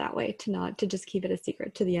it's better that way to just keep it a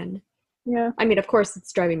secret to the end. Yeah. I mean, of course,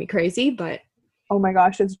 it's driving me crazy, but Oh my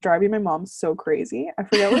gosh, it's driving my mom so crazy. I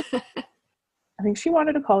forget what I think she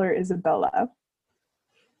wanted to call her Isabella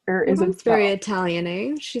or your mom's very Isabel. Italian,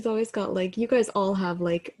 eh? She's always got like, you guys all have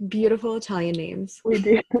like beautiful Italian names. We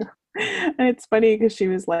do. And it's funny because she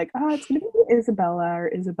was like, oh, it's gonna be Isabella or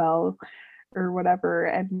Isabel or whatever.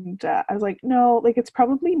 And I was like, no, like it's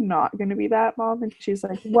probably not gonna be that, mom. And she's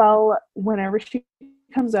like, well, whenever she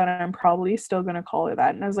comes out, I'm probably still gonna call her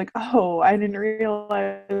that. And I was like, oh, I didn't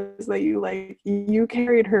realize that you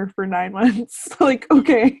carried her for 9 months. Like,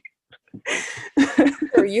 okay.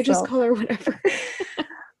 Or you just So call her whatever.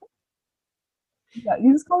 yeah,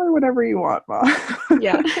 you just call her whatever you want, mom.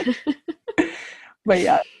 Yeah. But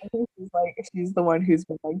yeah, I think she's the one who's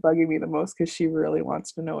been like bugging me the most because she really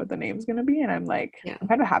wants to know what the name's gonna be, and I'm like, Yeah. I'm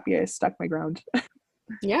kind of happy I stuck my ground,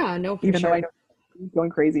 Yeah, no, for even though I sure. know she's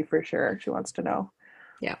going crazy for sure. She wants to know.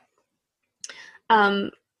 Yeah.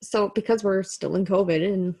 Um, so because we're still in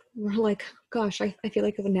COVID and we're like, gosh, I feel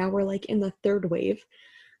like now we're like in the third wave.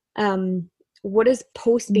 Um, what does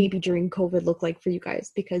post baby during COVID look like for you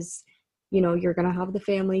guys? Because, you know, you're gonna have the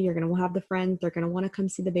family, you're gonna have the friends, they're gonna want to come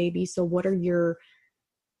see the baby. So what are your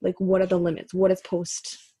like what are the limits? What does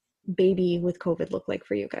post baby with COVID look like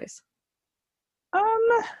for you guys?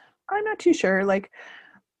 I'm not too sure. Like,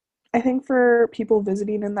 I think for people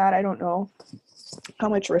visiting in that, I don't know. how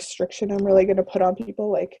much restriction I'm really going to put on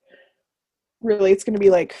people. Like, really, it's going to be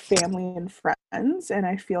like family and friends, and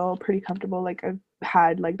I feel pretty comfortable. Like, I've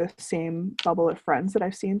had like the same bubble of friends that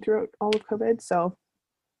I've seen throughout all of COVID. So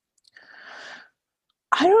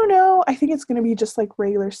I don't know. I think it's going to be just like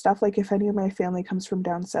regular stuff. Like, if any of my family comes from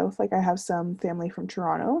down south, like I have some family from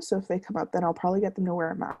Toronto. So if they come up, then I'll probably get them to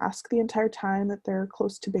wear a mask the entire time that they're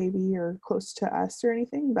close to baby or close to us or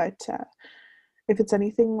anything. But if it's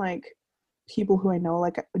anything like people who I know,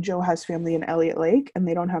 like Joe has family in Elliott Lake and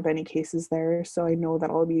they don't have any cases there. So I know that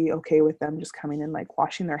I'll be okay with them just coming in, like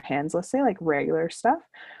washing their hands, let's say, like regular stuff.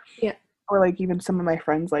 Yeah. Or like even some of my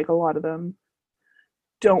friends, like a lot of them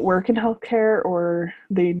don't work in healthcare or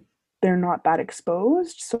they're not that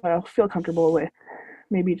exposed, so I'll feel comfortable with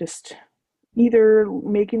maybe just either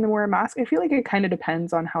making them wear a mask. I feel like it kind of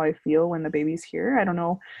depends on how I feel when the baby's here. I don't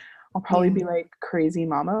know, I'll probably be like crazy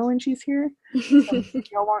mama when she's here. I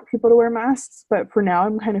don't want people to wear masks, but for now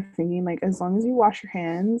I'm kind of thinking like as long as you wash your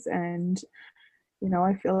hands and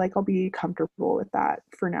I feel like I'll be comfortable with that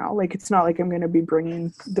for now. Like it's not like I'm going to be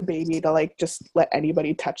bringing the baby to like just let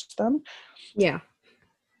anybody touch them. Yeah.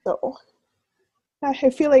 So I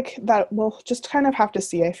feel like that we'll just kind of have to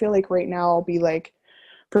see. I feel like right now I'll be like,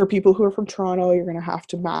 for people who are from Toronto, you're going to have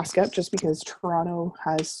to mask up just because Toronto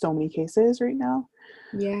has so many cases right now.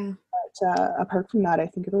 Yeah. But apart from that, I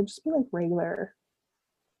think it'll just be like regular,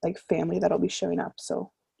 like family that'll be showing up.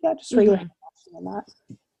 So yeah, just regular and that.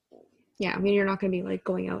 Yeah, I mean, you're not going to be like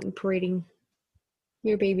going out and parading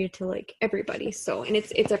your baby to like everybody. So, and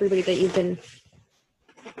it's everybody that you've been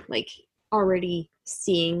like already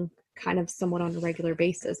seeing kind of somewhat on a regular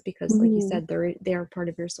basis because like you said, they're part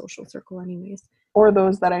of your social circle anyways. Or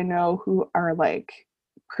those that I know who are like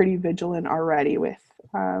pretty vigilant already with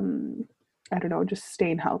I don't know, just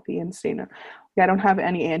staying healthy and staying. I don't have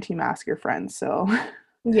any anti-masker friends, so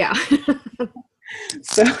yeah.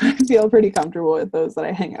 So I feel pretty comfortable with those that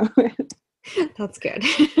I hang out with. That's good.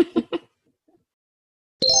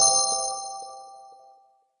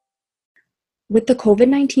 With the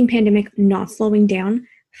COVID-19 pandemic not slowing down,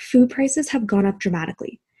 food prices have gone up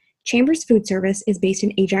dramatically. Chambers Food Service is based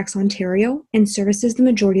in Ajax, Ontario, and services the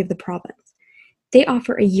majority of the province. They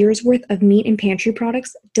offer a year's worth of meat and pantry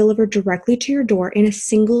products delivered directly to your door in a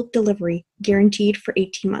single delivery, guaranteed for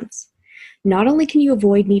 18 months. Not only can you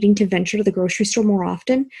avoid needing to venture to the grocery store more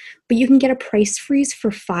often, but you can get a price freeze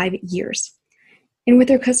for 5 years. And with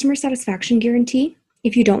their customer satisfaction guarantee,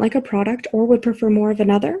 if you don't like a product or would prefer more of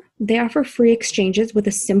another, they offer free exchanges with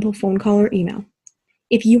a simple phone call or email.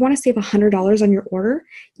 If you want to save $100 on your order,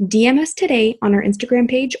 DM us today on our Instagram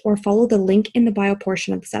page or follow the link in the bio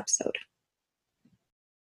portion of this episode.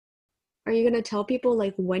 Are you going to tell people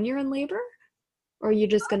like when you're in labor? Or are you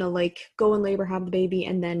just going to like go in labor, have the baby,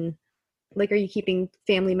 and then like are you keeping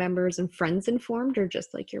family members and friends informed or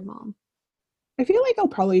just like your mom? I feel like I'll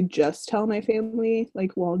probably just tell my family,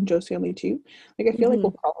 like, well, Joe's family too. Like, I feel like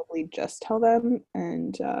we'll probably just tell them,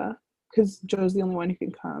 and because Joe's the only one who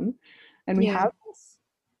can come, and we have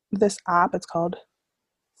this app. It's called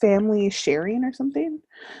Family Sharing or something.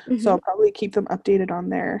 So I'll probably keep them updated on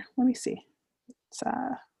there. Let me see.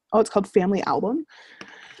 It's called Family Album.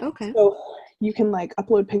 Okay. So you can like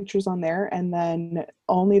upload pictures on there, and then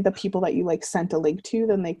only the people that you like sent a link to,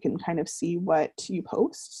 then they can kind of see what you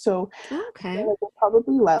post. So we'll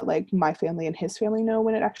probably let like my family and his family know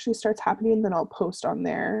when it actually starts happening, and then I'll post on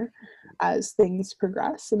there as things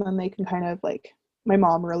progress, and then they can kind of like, my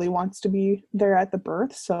mom really wants to be there at the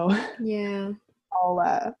birth, so yeah,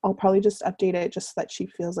 I'll probably just update it just so that she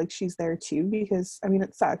feels like she's there too, because I mean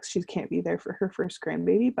it sucks she can't be there for her first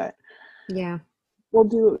grandbaby, but yeah, we'll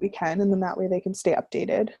do what we can, and then that way they can stay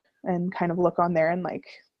updated and kind of look on there and like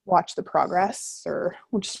watch the progress, or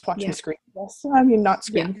we'll just watch me scream. Yes, I mean not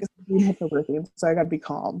scream because we have no birthing, so I gotta be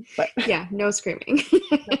calm. But yeah, no screaming.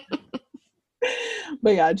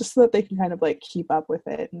 But yeah, just so that they can kind of like keep up with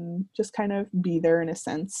it and just kind of be there in a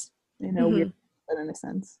sense, weird, but in a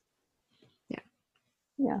sense.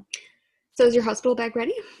 Yeah. So is your hospital bag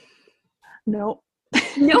ready? No.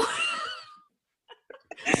 No.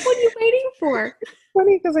 What are you waiting for?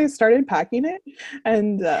 Funny because I started packing it,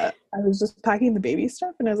 and I was just packing the baby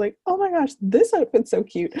stuff, and I was like, oh my gosh, this outfit's so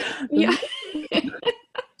cute. Yeah.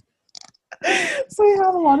 So I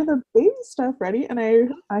have a lot of the baby stuff ready, and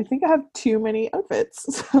I think I have too many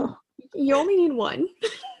outfits. So you only need one.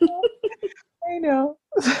 I know.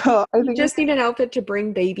 So I think you just need an outfit to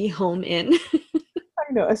bring baby home in.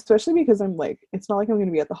 I know, especially because I'm like, it's not like I'm going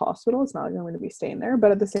to be at the hospital. It's not like I'm going to be staying there.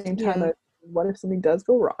 But at the same time, what if something does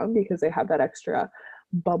go wrong because they have that extra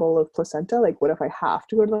bubble of placenta? Like, what if I have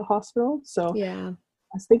to go to the hospital? So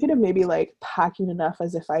was thinking of maybe like packing enough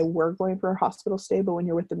as if I were going for a hospital stay, but when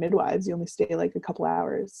you're with the midwives, you only stay like a couple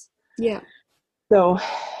hours. Yeah. So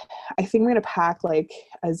I think I'm gonna pack like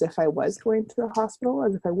as if I was going to the hospital,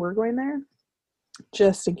 as if I were going there,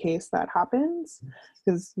 just in case that happens,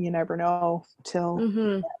 because you never know till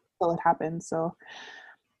it happens. So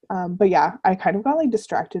but yeah, I kind of got like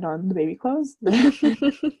distracted on the baby clothes.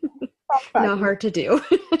 Not hard to do.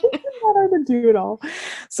 Not hard to do at all.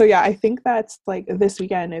 So yeah, I think that's like this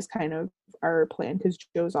weekend is kind of our plan because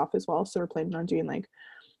Joe's off as well. So we're planning on doing like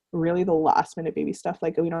really the last minute baby stuff.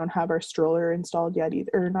 Like we don't have our stroller installed yet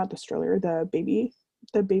either, or not the stroller, the baby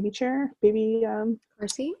chair, Car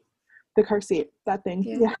seat? the car seat, that thing.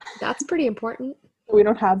 Yeah. That's pretty important. We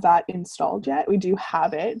don't have that installed yet. We do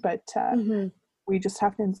have it, but we just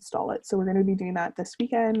have to install it. So we're going to be doing that this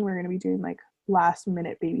weekend. We're going to be doing like last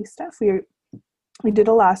minute baby stuff. We did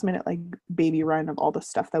a last minute like baby run of all the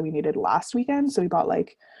stuff that we needed last weekend. So we bought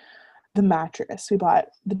like the mattress, we bought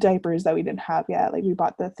the diapers that we didn't have yet. Like we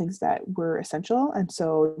bought the things that were essential. And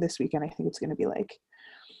so this weekend, I think it's going to be like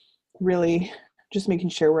really just making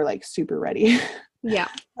sure we're like super ready. Yeah.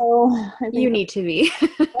 So you need to be.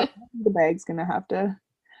 The bag's going to have to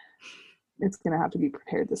be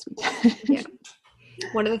prepared this weekend. Yeah.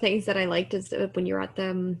 One of the things that I liked is when you're at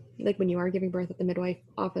when you are giving birth at the midwife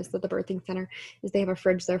office at the birthing center, is they have a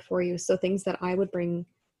fridge there for you. So things that I would bring,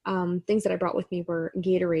 things that I brought with me were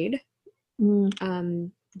Gatorade,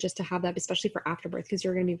 just to have that, especially for afterbirth, because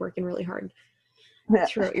you're going to be working really hard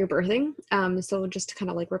throughout your birthing. So just to kind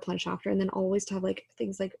of like replenish after, and then always to have like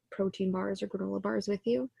things like protein bars or granola bars with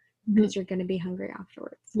you, because you're going to be hungry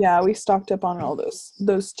afterwards. Yeah, we stocked up on all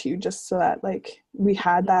those two just so that like we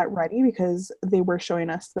had that ready, because they were showing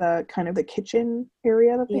us the kind of the kitchen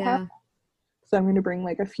area that they have. So I'm going to bring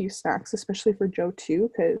like a few snacks, especially for Joe too,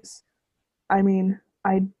 because I mean,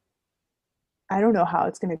 I don't know how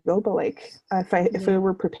it's going to go, but like if we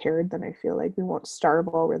were prepared, then I feel like we won't starve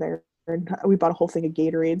while we're there. And we bought a whole thing of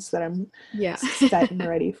Gatorade so that I'm set and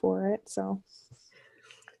ready for it. So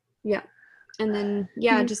and then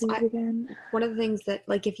just one of the things that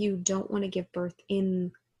like if you don't want to give birth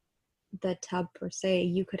in the tub per se,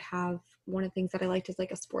 you could have, one of the things that I liked is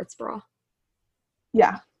like a sports bra.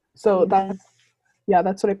 So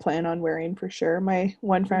that's what I plan on wearing for sure. My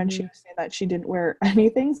one friend, she was saying that she didn't wear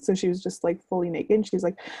anything, so she was just like fully naked. She's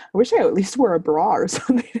like, I wish I at least wore a bra or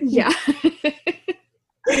something.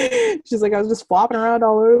 She's like, I was just flopping around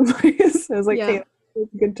all over the place. I was like, hey,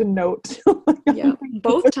 it's good to note.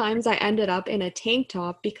 Both times I ended up in a tank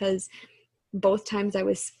top, because both times I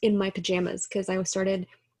was in my pajamas, because I started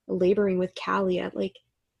laboring with Callie at like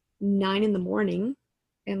 9 a.m,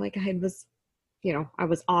 and like I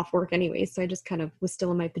was off work anyway, so I just kind of was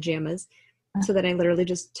still in my pajamas. So then I literally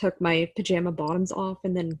just took my pajama bottoms off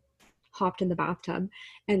and then hopped in the bathtub.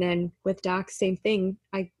 And then with Dax, same thing.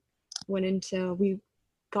 We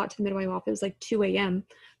got to the midwife office, it was like 2 a.m.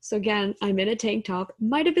 So again, I'm in a tank top.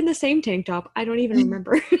 Might have been the same tank top. I don't even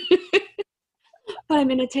remember. But I'm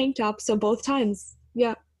in a tank top. So both times,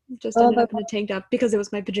 just ended up in a tank top because it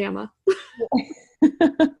was my pajama.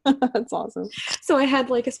 That's awesome. So I had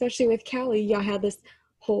like, especially with Callie, I had this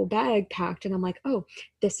whole bag packed, and I'm like, oh,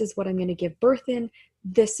 this is what I'm going to give birth in.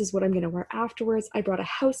 This is what I'm going to wear afterwards. I brought a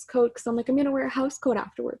house coat because I'm like, I'm going to wear a house coat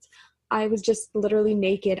afterwards. I was just literally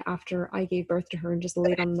naked after I gave birth to her and just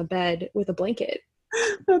laid on the bed with a blanket.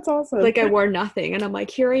 That's awesome. Like I wore nothing. And I'm like,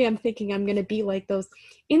 here I am thinking I'm going to be like those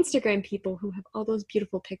Instagram people who have all those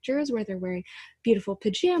beautiful pictures where they're wearing beautiful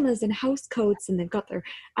pajamas and house coats and they've got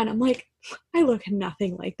and I'm like, I look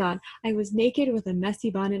nothing like that. I was naked with a messy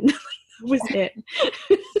bun and that was it.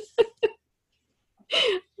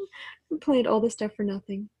 I planned all this stuff for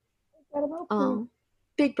nothing.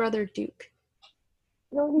 Big brother Duke.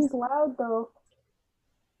 No, he's loud though.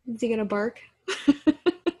 Is he gonna bark?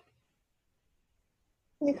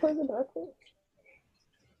 Can you close the door, please?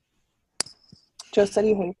 Joe said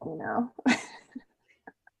he hates me now.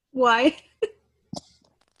 Why?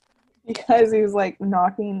 Because he was like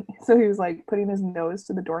knocking, so he was like putting his nose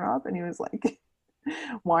to the doorknob and he was like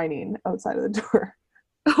whining outside of the door.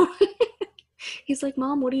 He's like,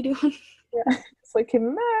 Mom, what are you doing? Yeah, it's like,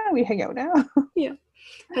 man, we hang out now. Yeah.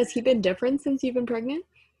 Has he been different since you've been pregnant?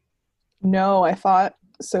 No, I thought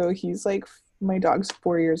so. He's like, my dog's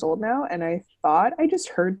 4 years old now, and I thought I just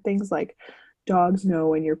heard things like dogs know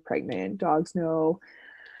when you're pregnant, dogs know,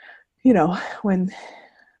 when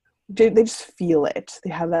they just feel it,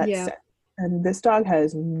 they have that sense. And this dog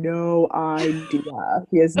has no idea.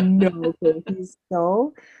 He has no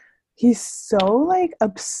clue. He's so like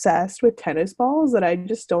obsessed with tennis balls that I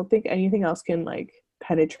just don't think anything else can like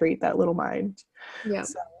penetrate that little mind. Yeah.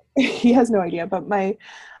 So he has no idea, but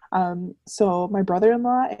so my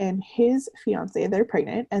brother-in-law and his fiance, they're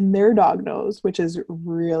pregnant and their dog knows, which is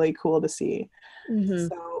really cool to see. Mm-hmm.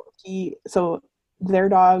 So their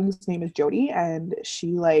dog's name is Jody, and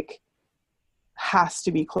she like has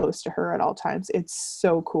to be close to her at all times. It's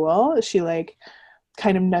so cool. She like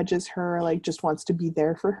kind of nudges her, like just wants to be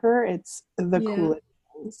there for her. It's the Yeah. coolest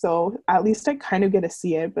thing. So at least I kind of get to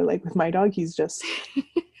see it, but like with my dog, he has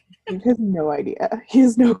no idea. He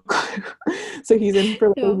has no clue. So he's in for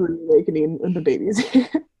like a Yeah. rude awakening when the baby's here.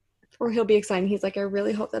 Or he'll be excited. He's like, I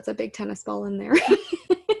really hope that's a big tennis ball in there.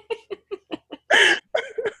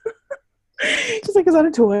 He's like, is that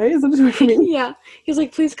a toy? Is that a toy for me? Yeah. He's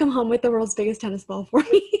like, please come home with the world's biggest tennis ball for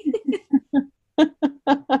me.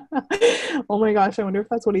 Oh my gosh, I wonder if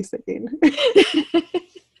that's what he's thinking. He's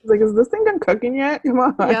like, is this thing done cooking yet? Come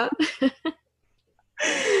on. Yeah.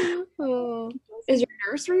 Oh. Is your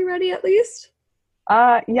nursery ready at least?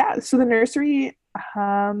 Yeah, so the nursery,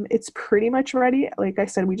 it's pretty much ready. Like I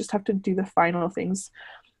said, we just have to do the final things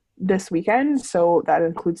this weekend. So that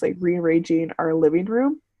includes like rearranging our living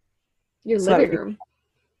room. Your So living room.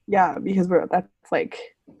 yeah, because that's like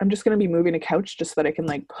I'm just gonna be moving a couch just so that I can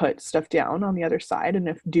like put stuff down on the other side. And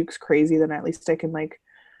if Duke's crazy, then at least I can like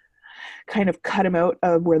kind of cut him out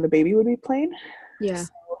of where the baby would be playing. Yeah.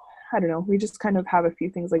 So I don't know. We just kind of have a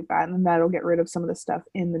few things like that, and then that'll get rid of some of the stuff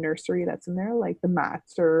in the nursery that's in there, like the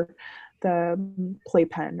mats or the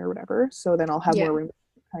playpen or whatever. So then I'll have Yeah. more room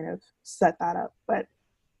to kind of set that up. But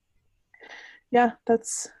yeah, I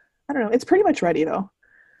don't know. It's pretty much ready though.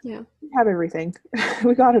 Yeah. We have everything.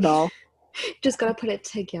 We got it all. Just gotta put it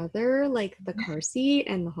together, like the car seat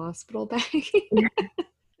and the hospital bag.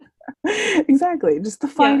 Exactly. Just the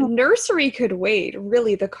Yeah, final. nursery could wait.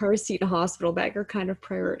 Really, the car seat and hospital bag are kind of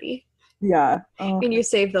priority. Yeah. Oh, And you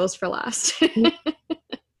save those for last. I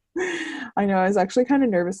know. I was actually kind of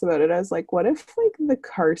nervous about it. I was like, what if like the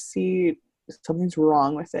car seat, something's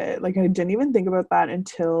wrong with it? Like I didn't even think about that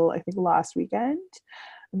until I think last weekend.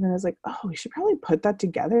 And then I was like, oh, we should probably put that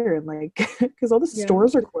together and like, because all the Yeah.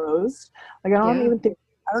 stores are closed. Like Yeah. I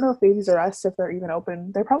don't know if Babies R Us, if they're even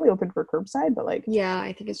open. They're probably open for curbside, but like, Yeah,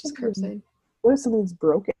 I think it's just curbside. what if something's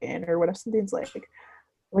broken, or what if something's like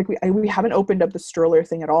we haven't opened up the stroller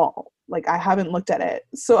thing at all. Like I haven't looked at it,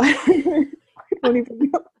 so I don't even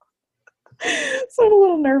know. So I'm a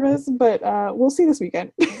little nervous, but we'll see this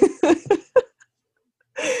weekend. But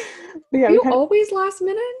yeah, You always last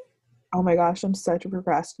minute? oh my gosh, I'm such a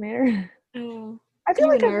procrastinator. Oh, I feel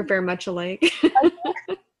you like and I are very much alike.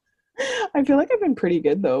 I feel like I've been pretty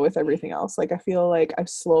good though with everything else. Like I feel like I've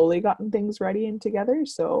slowly gotten things ready and together.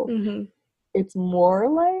 So Hmm. it's more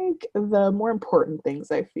like the more important things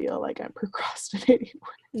I feel like I'm procrastinating.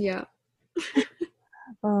 Yeah.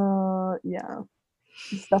 Yeah.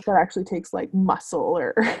 Stuff that actually takes like muscle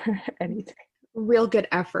or anything. Real good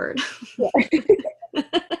effort. Yeah.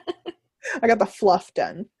 I got the fluff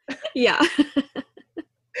done. Yeah.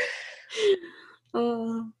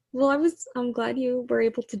 Well, I'm glad you were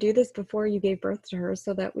able to do this before you gave birth to her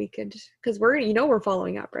so that we could, because we're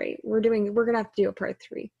following up, right? We're gonna have to do a part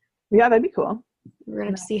 3. Yeah, that'd be cool. We're gonna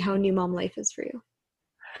have to see how new mom life is for you.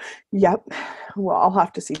 Yep. Well, I'll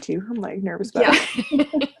have to see too. I'm like nervous about Yeah.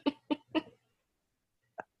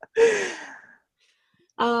 it.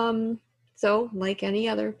 So like any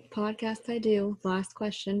other podcast I do, last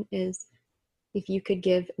question is if you could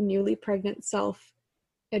give newly pregnant self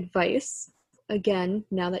advice again,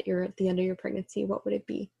 now that you're at the end of your pregnancy, what would it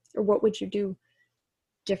be? Or what would you do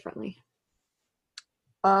differently?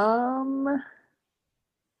 I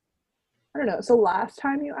don't know. So last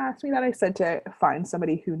time you asked me that, I said to find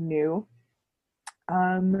somebody who knew,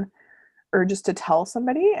 or just to tell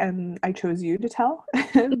somebody, and I chose you to tell.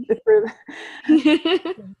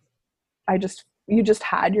 You just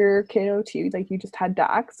had your kiddo too, like you just had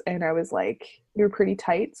Dax, and I was like, you're pretty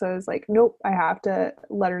tight, so I was like, nope, I have to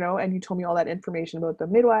let her know. And you told me all that information about the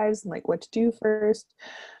midwives and like what to do first.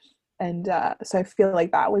 And so I feel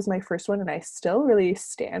like that was my first one, and I still really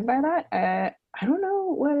stand by that. I don't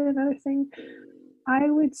know what another thing I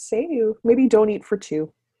would say to you. Maybe don't eat for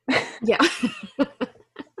 2. Yeah.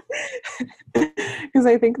 Because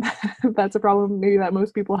I think that's a problem maybe that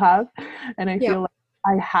most people have. And I feel like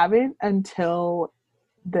I haven't until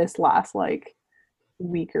this last like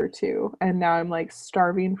week or 2. And now I'm like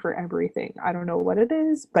starving for everything. I don't know what it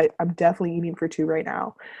is, but I'm definitely eating for 2 right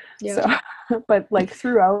now. Yeah. So, but like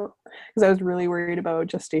throughout, because I was really worried about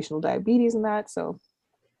gestational diabetes and that. So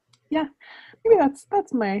yeah, maybe that's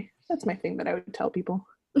my thing that I would tell people.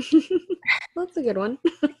 That's a good one.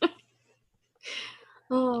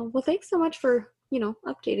 Oh, well, thanks so much for,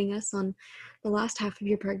 updating us on the last half of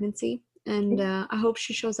your pregnancy. And I hope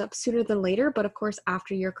she shows up sooner than later, but of course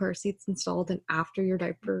after your car seat's installed and after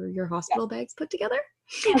your hospital bag's put together.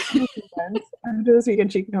 After this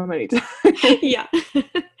weekend she can come anytime. Yeah.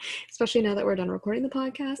 Especially now that we're done recording the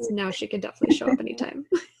podcast. Now she can definitely show up anytime.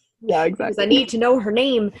 Yeah, exactly. Because I need to know her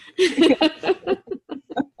name.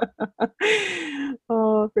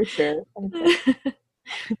 Oh, for sure.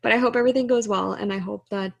 But I hope everything goes well, and I hope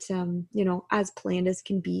that as planned as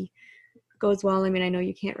can be goes well. I mean, I know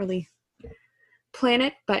you can't really plan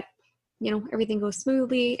it, but everything goes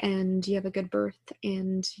smoothly and you have a good birth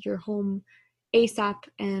and you're home ASAP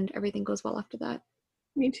and everything goes well after that.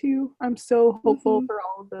 Me too. I'm so hopeful for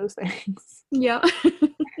all of those things. Yeah.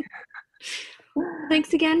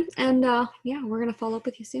 Thanks again, and we're gonna follow up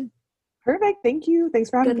with you soon. Perfect. Thank you. Thanks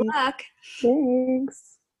for having me. Good luck.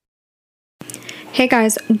 Thanks. Hey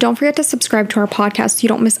guys, don't forget to subscribe to our podcast so you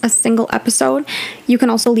don't miss a single episode. You can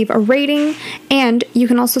also leave a rating, and you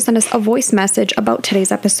can also send us a voice message about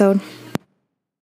today's episode.